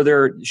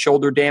further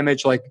shoulder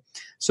damage.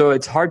 So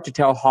it's hard to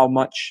tell how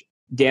much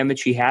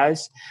damage he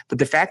has, but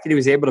the fact that he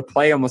was able to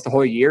play almost the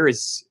whole year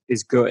is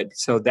good.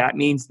 So that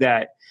means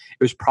that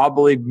it was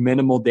probably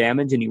minimal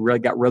damage and he really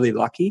got really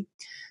lucky.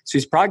 So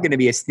he's probably going to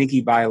be a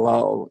sneaky buy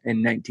low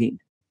in 19.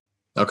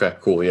 Okay,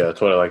 cool. Yeah,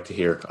 that's what I like to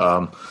hear.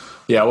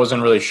 I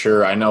wasn't really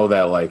sure. I know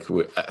that I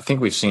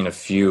think we've seen a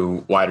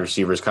few wide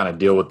receivers kind of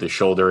deal with the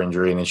shoulder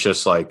injury, and it's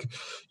just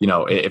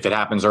if it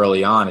happens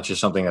early on, it's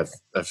just something that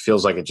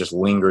feels like it just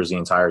lingers the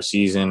entire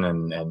season,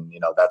 and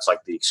that's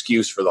like the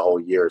excuse for the whole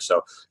year. So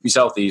if he's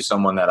healthy, he's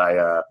someone that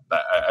I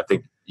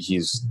think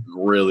he's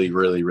really,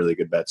 really, really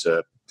good bet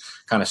to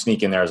kind of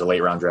sneak in there as a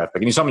late round draft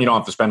pick. And he's someone you don't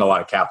have to spend a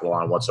lot of capital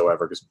on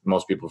whatsoever, because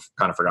most people have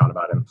kind of forgotten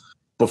about him.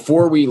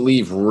 Before we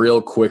leave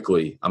real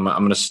quickly, I'm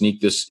going to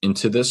sneak this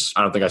into this.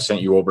 I don't think I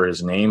sent you over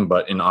his name,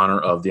 but in honor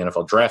of the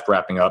NFL draft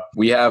wrapping up,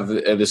 we have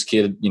this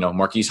kid,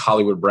 Marquise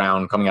Hollywood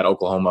Brown coming out of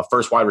Oklahoma,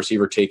 first wide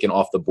receiver taken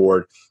off the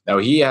board. Now,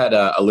 he had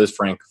a Liz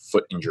Frank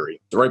foot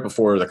injury right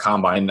before the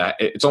combine.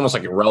 It's almost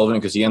like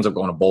irrelevant because he ends up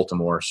going to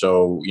Baltimore.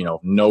 So,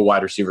 no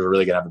wide receiver is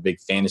really going to have a big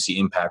fantasy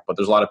impact, but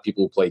there's a lot of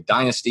people who play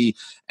dynasty.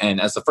 And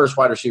as the first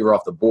wide receiver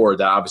off the board,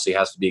 that obviously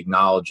has to be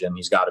acknowledged. And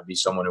he's got to be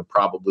someone who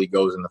probably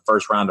goes in the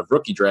first round of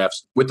rookie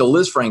drafts. With the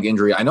Liz Frank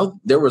injury, I know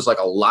there was like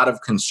a lot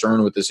of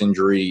concern with this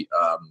injury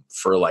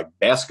for like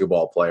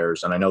basketball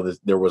players. And I know that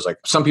there was like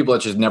some people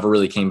that just never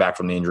really came back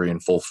from the injury in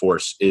full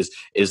force. Is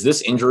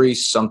this injury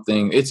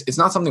something, it's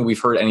not something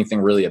we've heard anything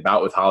really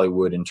about with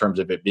Hollywood in terms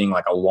of it being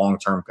like a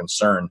long-term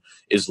concern.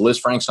 Is Liz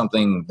Frank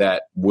something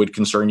that would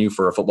concern you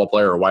for a football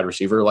player or a wide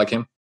receiver like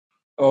him?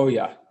 Oh,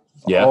 yeah.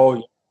 Yeah.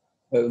 Oh,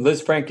 yeah.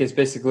 Liz Frank is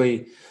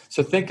basically,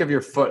 so think of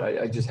your foot.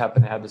 I just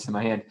happen to have this in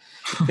my hand.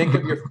 Think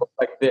of your foot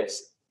like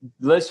this.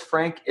 Liz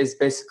Frank is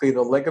basically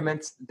the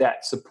ligaments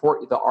that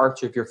support the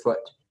arch of your foot.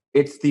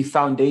 It's the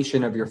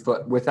foundation of your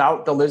foot.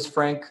 Without the Liz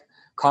Frank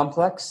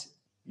complex,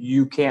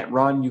 you can't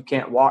run, you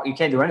can't walk, you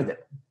can't do anything.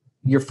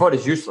 Your foot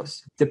is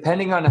useless.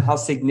 Depending on how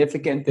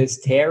significant this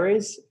tear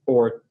is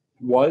or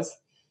was,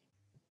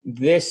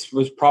 this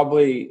was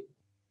probably,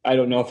 I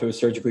don't know if it was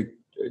surgically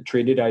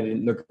treated. I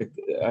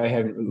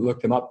haven't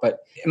looked them up, but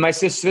my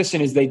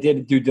suspicion is they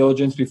did due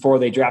diligence before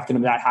they drafted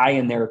him that high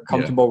and they're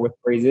comfortable with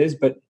where he is,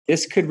 but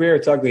this could rear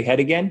its ugly head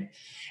again.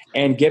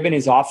 And given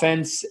his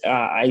offense,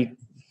 I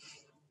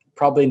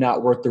probably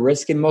not worth the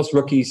risk. And most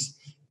rookies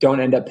don't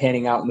end up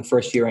panning out in the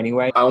first year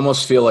anyway. I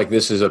almost feel like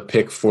this is a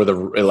pick for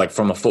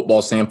from a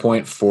football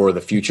standpoint for the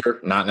future,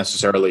 not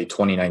necessarily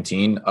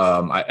 2019.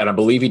 And I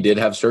believe he did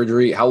have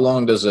surgery. How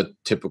long does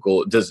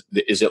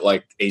is it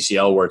like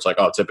ACL where it's like,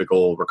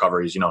 typical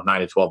recoveries,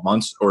 9 to 12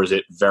 months, or is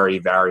it very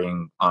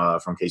varying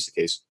from case to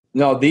case?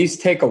 No, these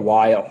take a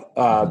while.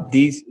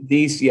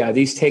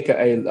 These take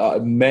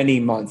many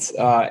months,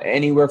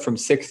 anywhere from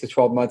 6 to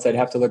 12 months. I'd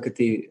have to look at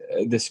the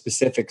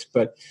specifics,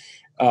 but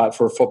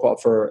for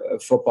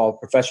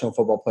professional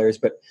football players.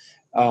 But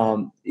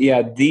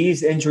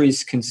these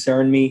injuries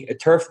concern me. A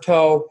turf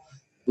toe,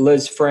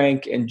 Liz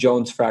Frank, and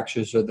Jones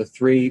fractures are the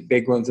three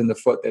big ones in the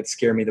foot that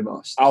scare me the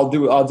most. I'll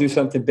do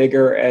something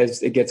bigger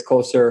as it gets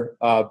closer,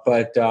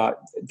 but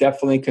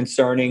definitely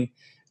concerning.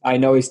 I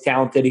know he's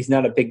talented. He's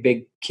not a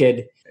big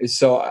kid.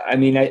 So, I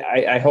mean,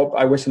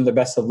 I wish him the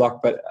best of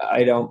luck, but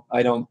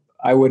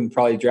I wouldn't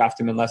probably draft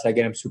him unless I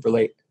get him super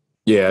late.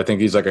 Yeah, I think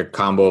he's like a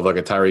combo of like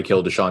a Tyreek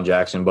Hill, Deshaun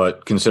Jackson,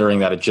 but considering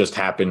that it just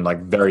happened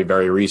like very,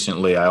 very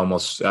recently,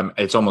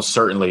 it's almost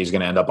certainly he's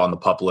going to end up on the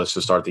PUP list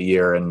to start the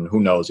year, and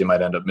who knows, he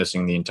might end up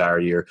missing the entire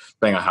year,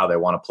 depending on how they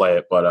want to play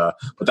it. But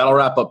that'll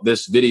wrap up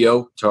this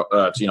video,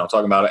 talking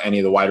about any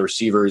of the wide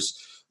receivers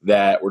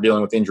that were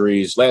dealing with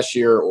injuries last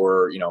year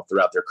or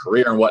throughout their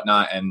career and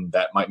whatnot, and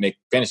that might make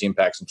fantasy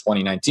impacts in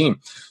 2019.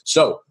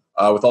 So.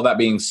 With all that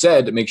being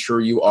said, make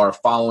sure you are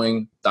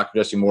following Dr.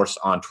 Jesse Morse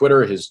on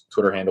Twitter. His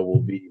Twitter handle will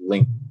be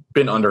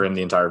been under him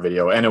the entire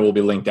video, and it will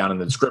be linked down in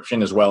the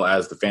description, as well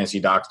as the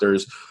Fantasy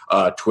Doctors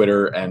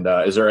Twitter. And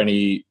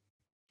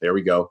there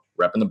we go,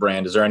 repping the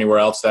brand. Is there anywhere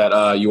else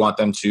that you want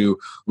them to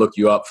look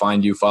you up,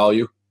 find you, follow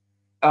you?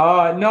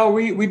 No,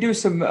 we do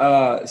some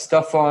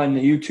stuff on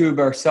YouTube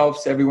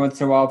ourselves every once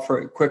in a while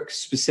for quick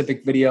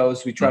specific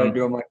videos. We try to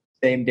do them like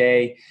the same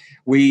day.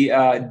 We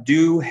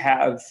do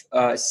have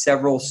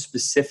several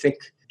specific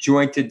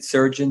jointed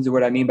surgeons.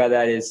 What I mean by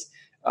that is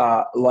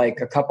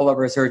like a couple of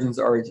our surgeons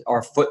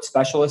are foot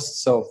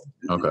specialists. So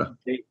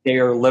they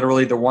are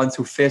literally the ones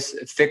who fix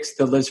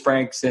the Liz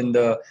Franks and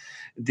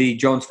the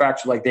Jones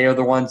fracture. Like they are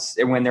the ones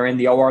when they're in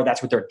the OR,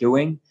 that's what they're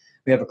doing.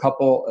 We have a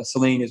couple,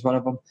 Celine is one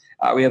of them.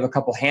 We have a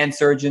couple hand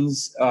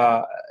surgeons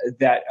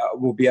that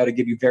will be able to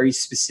give you very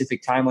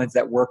specific timelines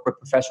that work with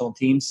professional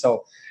teams.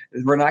 So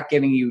we're not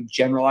giving you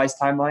generalized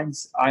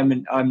timelines.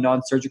 I'm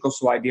non-surgical,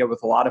 so I deal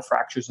with a lot of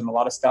fractures and a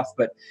lot of stuff.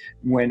 But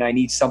when I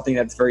need something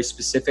that's very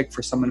specific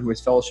for someone who is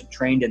fellowship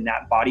trained in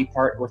that body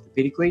part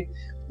orthopedically,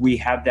 we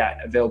have that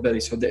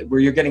availability. So that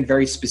where you're getting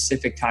very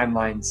specific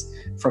timelines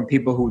from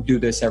people who do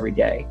this every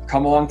day.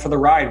 Come along for the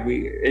ride.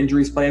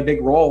 Injuries play a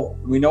big role.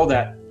 We know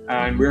that,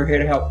 and we're here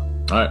to help.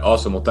 All right,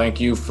 awesome. Well, thank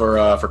you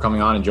for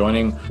coming on and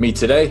joining me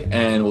today,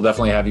 and we'll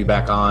definitely have you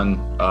back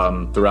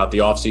on throughout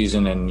the off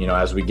season, and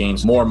as we gain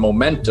more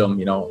momentum,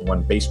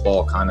 when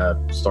baseball kind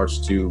of starts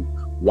to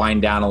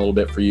wind down a little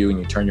bit for you and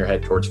you turn your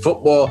head towards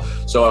football.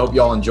 So I hope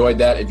you all enjoyed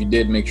that. If you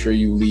did, make sure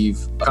you leave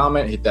a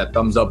comment, hit that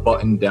thumbs up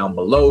button down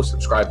below,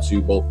 subscribe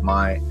to both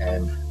my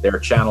and their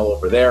channel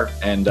over there,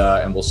 and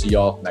we'll see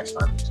y'all next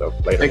time. So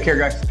later. Take care,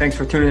 guys. Thanks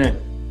for tuning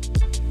in.